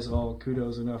you guys all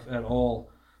kudos enough at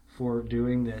all for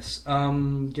doing this.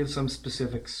 Give some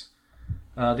specifics.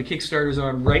 The Kickstarter's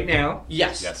on right now.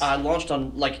 Yes. Yes. Launched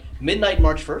on like midnight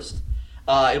March 1st.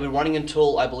 It'll be running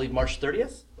until, I believe, March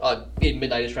 30th.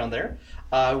 Midnight-ish around there.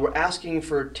 We're asking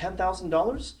for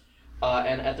 $10,000.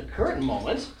 And at the current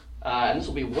moment, and this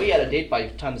will be way out of date by the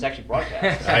time this actually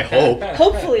broadcast. I hope.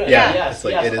 Hopefully, Yeah, Yes, it's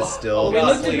like yes. it is Oh, still. We God,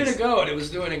 looked a please. bit ago and it was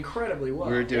doing incredibly well.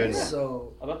 We were doing-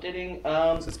 so. I'm updating.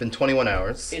 So it's been 21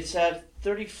 hours. It's at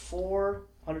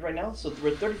 3,400 right now, so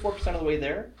we're 34% of the way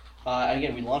there. And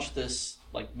again, we launched this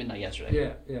like midnight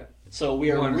yesterday. Yeah. So we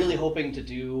are Wonderful. really hoping to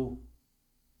do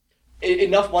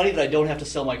enough money that I don't have to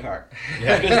sell my car.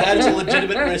 Yeah. Because that is a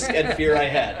legitimate risk and fear I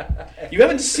had. You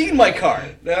haven't seen my car.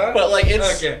 No? But like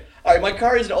it's... Okay. All right, my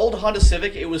car is an old Honda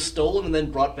Civic. It was stolen and then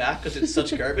brought back because it's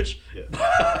such garbage.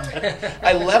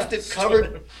 I left it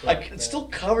covered... It's still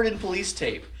covered in police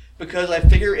tape because I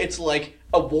figure it's like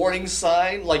a warning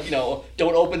sign, like, you know,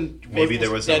 don't open... Maybe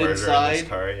there was a dead murder inside. in this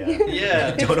car. Yeah.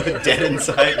 Yeah. Don't dead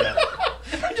inside. Yeah.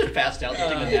 I just passed out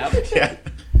taking a nap. Yeah.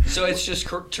 So it's just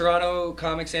Toronto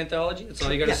Comics Anthology? That's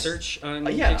all you got to Yes. search on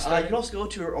Yeah, Kickstarter? you can also go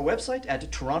to our website at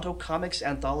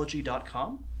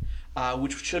torontocomicsanthology.com,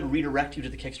 which should redirect you to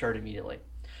the Kickstarter immediately.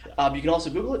 You can also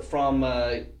Google it from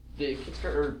the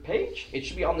Kickstarter page. It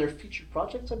should be on their featured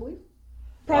projects, I believe.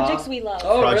 Projects we love.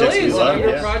 Oh, Projects really? we Is it love, under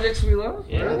yeah. Projects we love?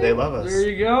 Yeah, They love us. There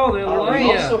you go. They love We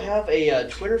you. also have a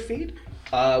Twitter feed,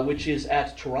 which is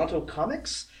at Toronto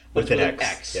Comics, but With an it's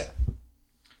X. Yeah.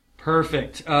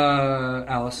 Perfect.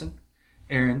 Allison,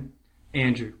 Aaron,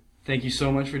 Andrew, thank you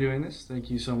so much for doing this. Thank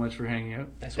you so much for hanging out.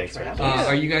 Thanks Thanks for for having us.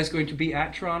 Are you guys going to be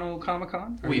at Toronto Comic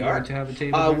Con? We are. Going to have a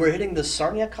table there? We're hitting the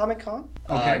Sarnia Comic Con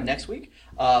Okay. next week,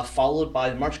 followed by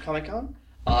the March Comic Con,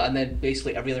 and then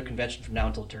basically every other convention from now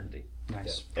until eternity.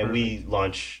 Nice. And we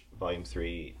launch Volume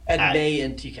 3 At May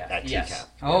and TCAF. At yes. TCAF.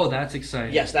 Oh, that's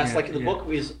exciting. Yes, that's Yeah, like the yeah. book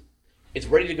it's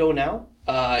ready to go now.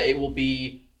 It will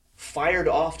be fired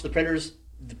off to the printers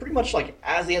pretty much like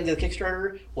as the end of the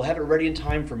Kickstarter. We'll have it ready in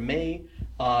time for May,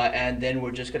 and then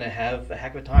we're just going to have a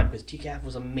heck of a time because TCAF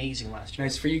was amazing last year.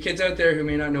 Nice. For you kids out there who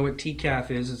may not know what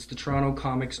TCAF is, it's the Toronto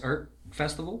Comics Art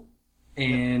Festival.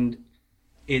 And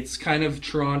it's kind of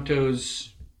Toronto's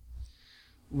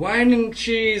wine and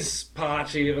cheese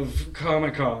party of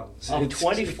Comic-Cons. Of It's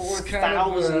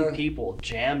 24,000 people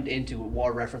jammed into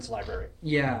War Reference Library.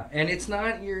 Yeah, and it's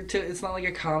not it's not like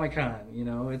a Comic-Con, you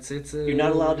know. It's a You're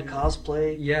not allowed to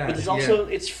cosplay. Yeah, but there's also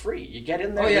it's free. You get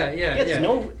in there. Oh, yeah. There's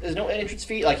no entrance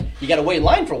fee. Like you got to wait in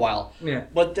line for a while. Yeah.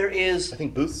 But there is I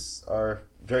think booths are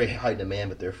very high demand,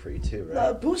 but they're free too,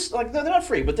 right? booths. Like they're not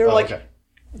free, but they're Oh, like okay.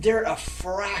 they're a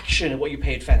fraction of what you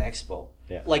pay at Fan Expo.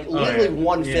 Yeah. Like literally yeah.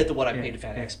 1/5 Yeah, of what I yeah, paid at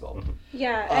Fan yeah. Expo.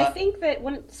 Yeah, Uh, I think that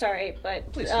sorry, but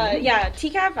Please. yeah,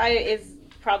 TCAF is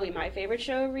probably my favorite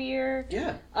show every year.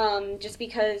 Yeah. Just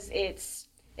because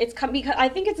because I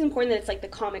think it's important that it's like the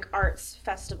comic arts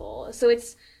festival. So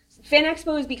it's Fan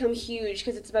Expo has become huge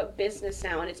because it's about business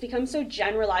now, and it's become so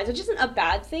generalized, which isn't a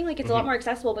bad thing. Like, it's a lot more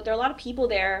accessible, but there are a lot of people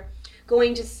there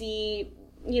going to see,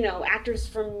 you know, actors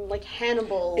from, like,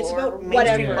 Hannibal It's or about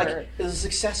whatever. Like, the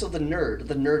success of the nerd.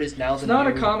 The nerd is now the It's not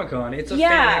a new- Comic-Con, it's a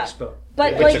Yeah. Fan Expo.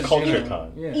 But, It's like, a culture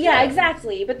con. yeah,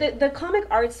 exactly. But the Comic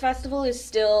Arts Festival is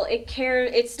still,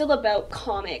 it's still about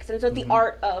comics, and it's about the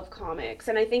art of comics.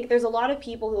 And I think there's a lot of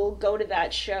people who will go to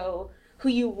that show who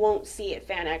you won't see at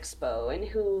Fan Expo, and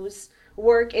whose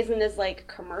work isn't as, like,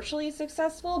 commercially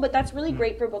successful. But that's really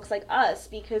great for books like us,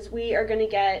 because we are going to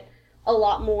get a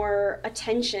lot more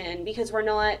attention, because we're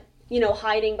not, you know,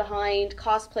 hiding behind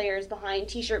cosplayers, behind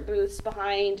t-shirt booths,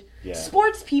 behind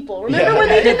sports people. Remember when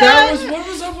they did that? What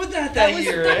was up with that That was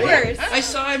year? the Right?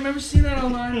 worst. I remember seeing that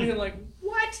online and being like,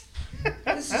 what?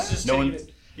 This is just No taking one's,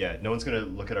 it. no one's gonna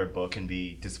look at our book and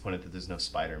be disappointed that there's no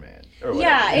Spider-Man.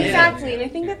 Yeah, exactly. And I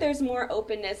think that there's more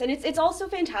openness, and it's also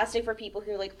fantastic for people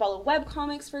who, like, follow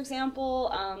webcomics, for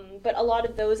example. But a lot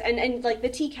of those, and like the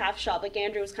TCAF shop, like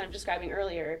Andrew was kind of describing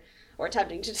earlier, or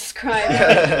attempting to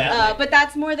describe. But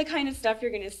that's more the kind of stuff you're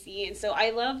going to see. And so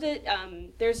I love that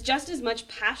there's just as much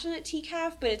passion at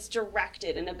TCAF, but it's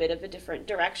directed in a bit of a different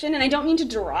direction. And I don't mean to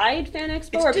deride Fan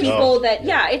Expo or people that,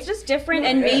 it's just different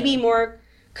and maybe more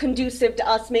conducive to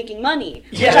us making money,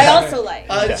 which I also like.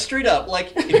 Straight up,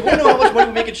 like, if you want to know how much money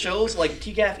we make at shows, like,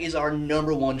 TCAF is our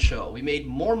 #1 show. We made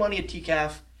more money at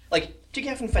TCAF, like,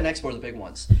 TCAF and Fan Expo are the big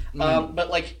ones.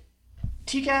 But, like,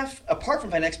 TCAF, apart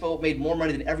from Fan Expo, made more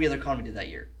money than every other con we did that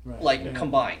year,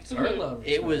 combined.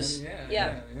 It was.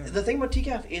 The thing about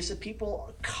TCAF is that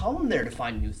people come there to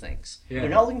find new things. They're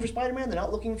not looking for Spider-Man. They're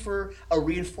not looking for a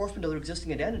reinforcement of their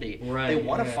existing identity. They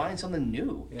want to find something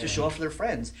new to show off to their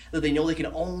friends that they know they can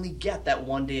only get that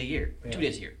 1 day a year, 2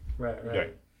 days a year.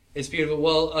 Right. It's beautiful.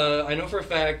 Well, I know for a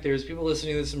fact there's people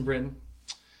listening to this in Britain,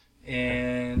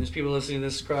 and there's people listening to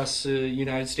this across the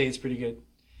United States pretty good.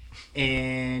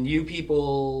 And you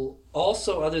people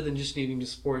also, other than just needing to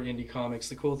support indie comics,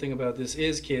 the cool thing about this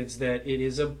is, kids, that it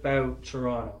is about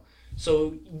Toronto.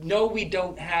 So no, we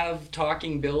don't have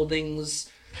talking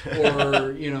buildings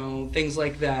or things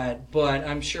like that, but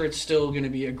I'm sure it's still going to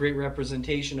be a great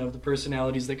representation of the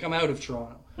personalities that come out of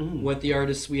Toronto, what the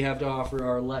artists we have to offer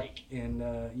are like, and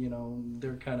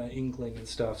their kind of inkling and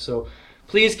stuff. So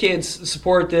please, kids,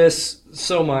 support this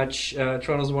so much.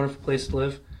 Toronto's a wonderful place to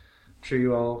live. I'm sure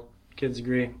you all kids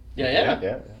agree.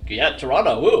 Yeah,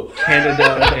 Toronto, woo.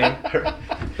 Canada, okay.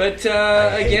 But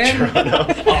again, Toronto.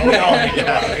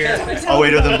 Oh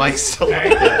wait, are the mics still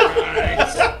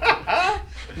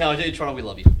No, Toronto, we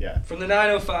love you. Yeah. From the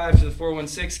 905 to the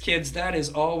 416, kids, that is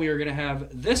all we are going to have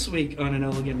this week on An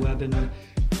Elegant Weapon.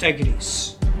 Take it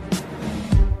easy.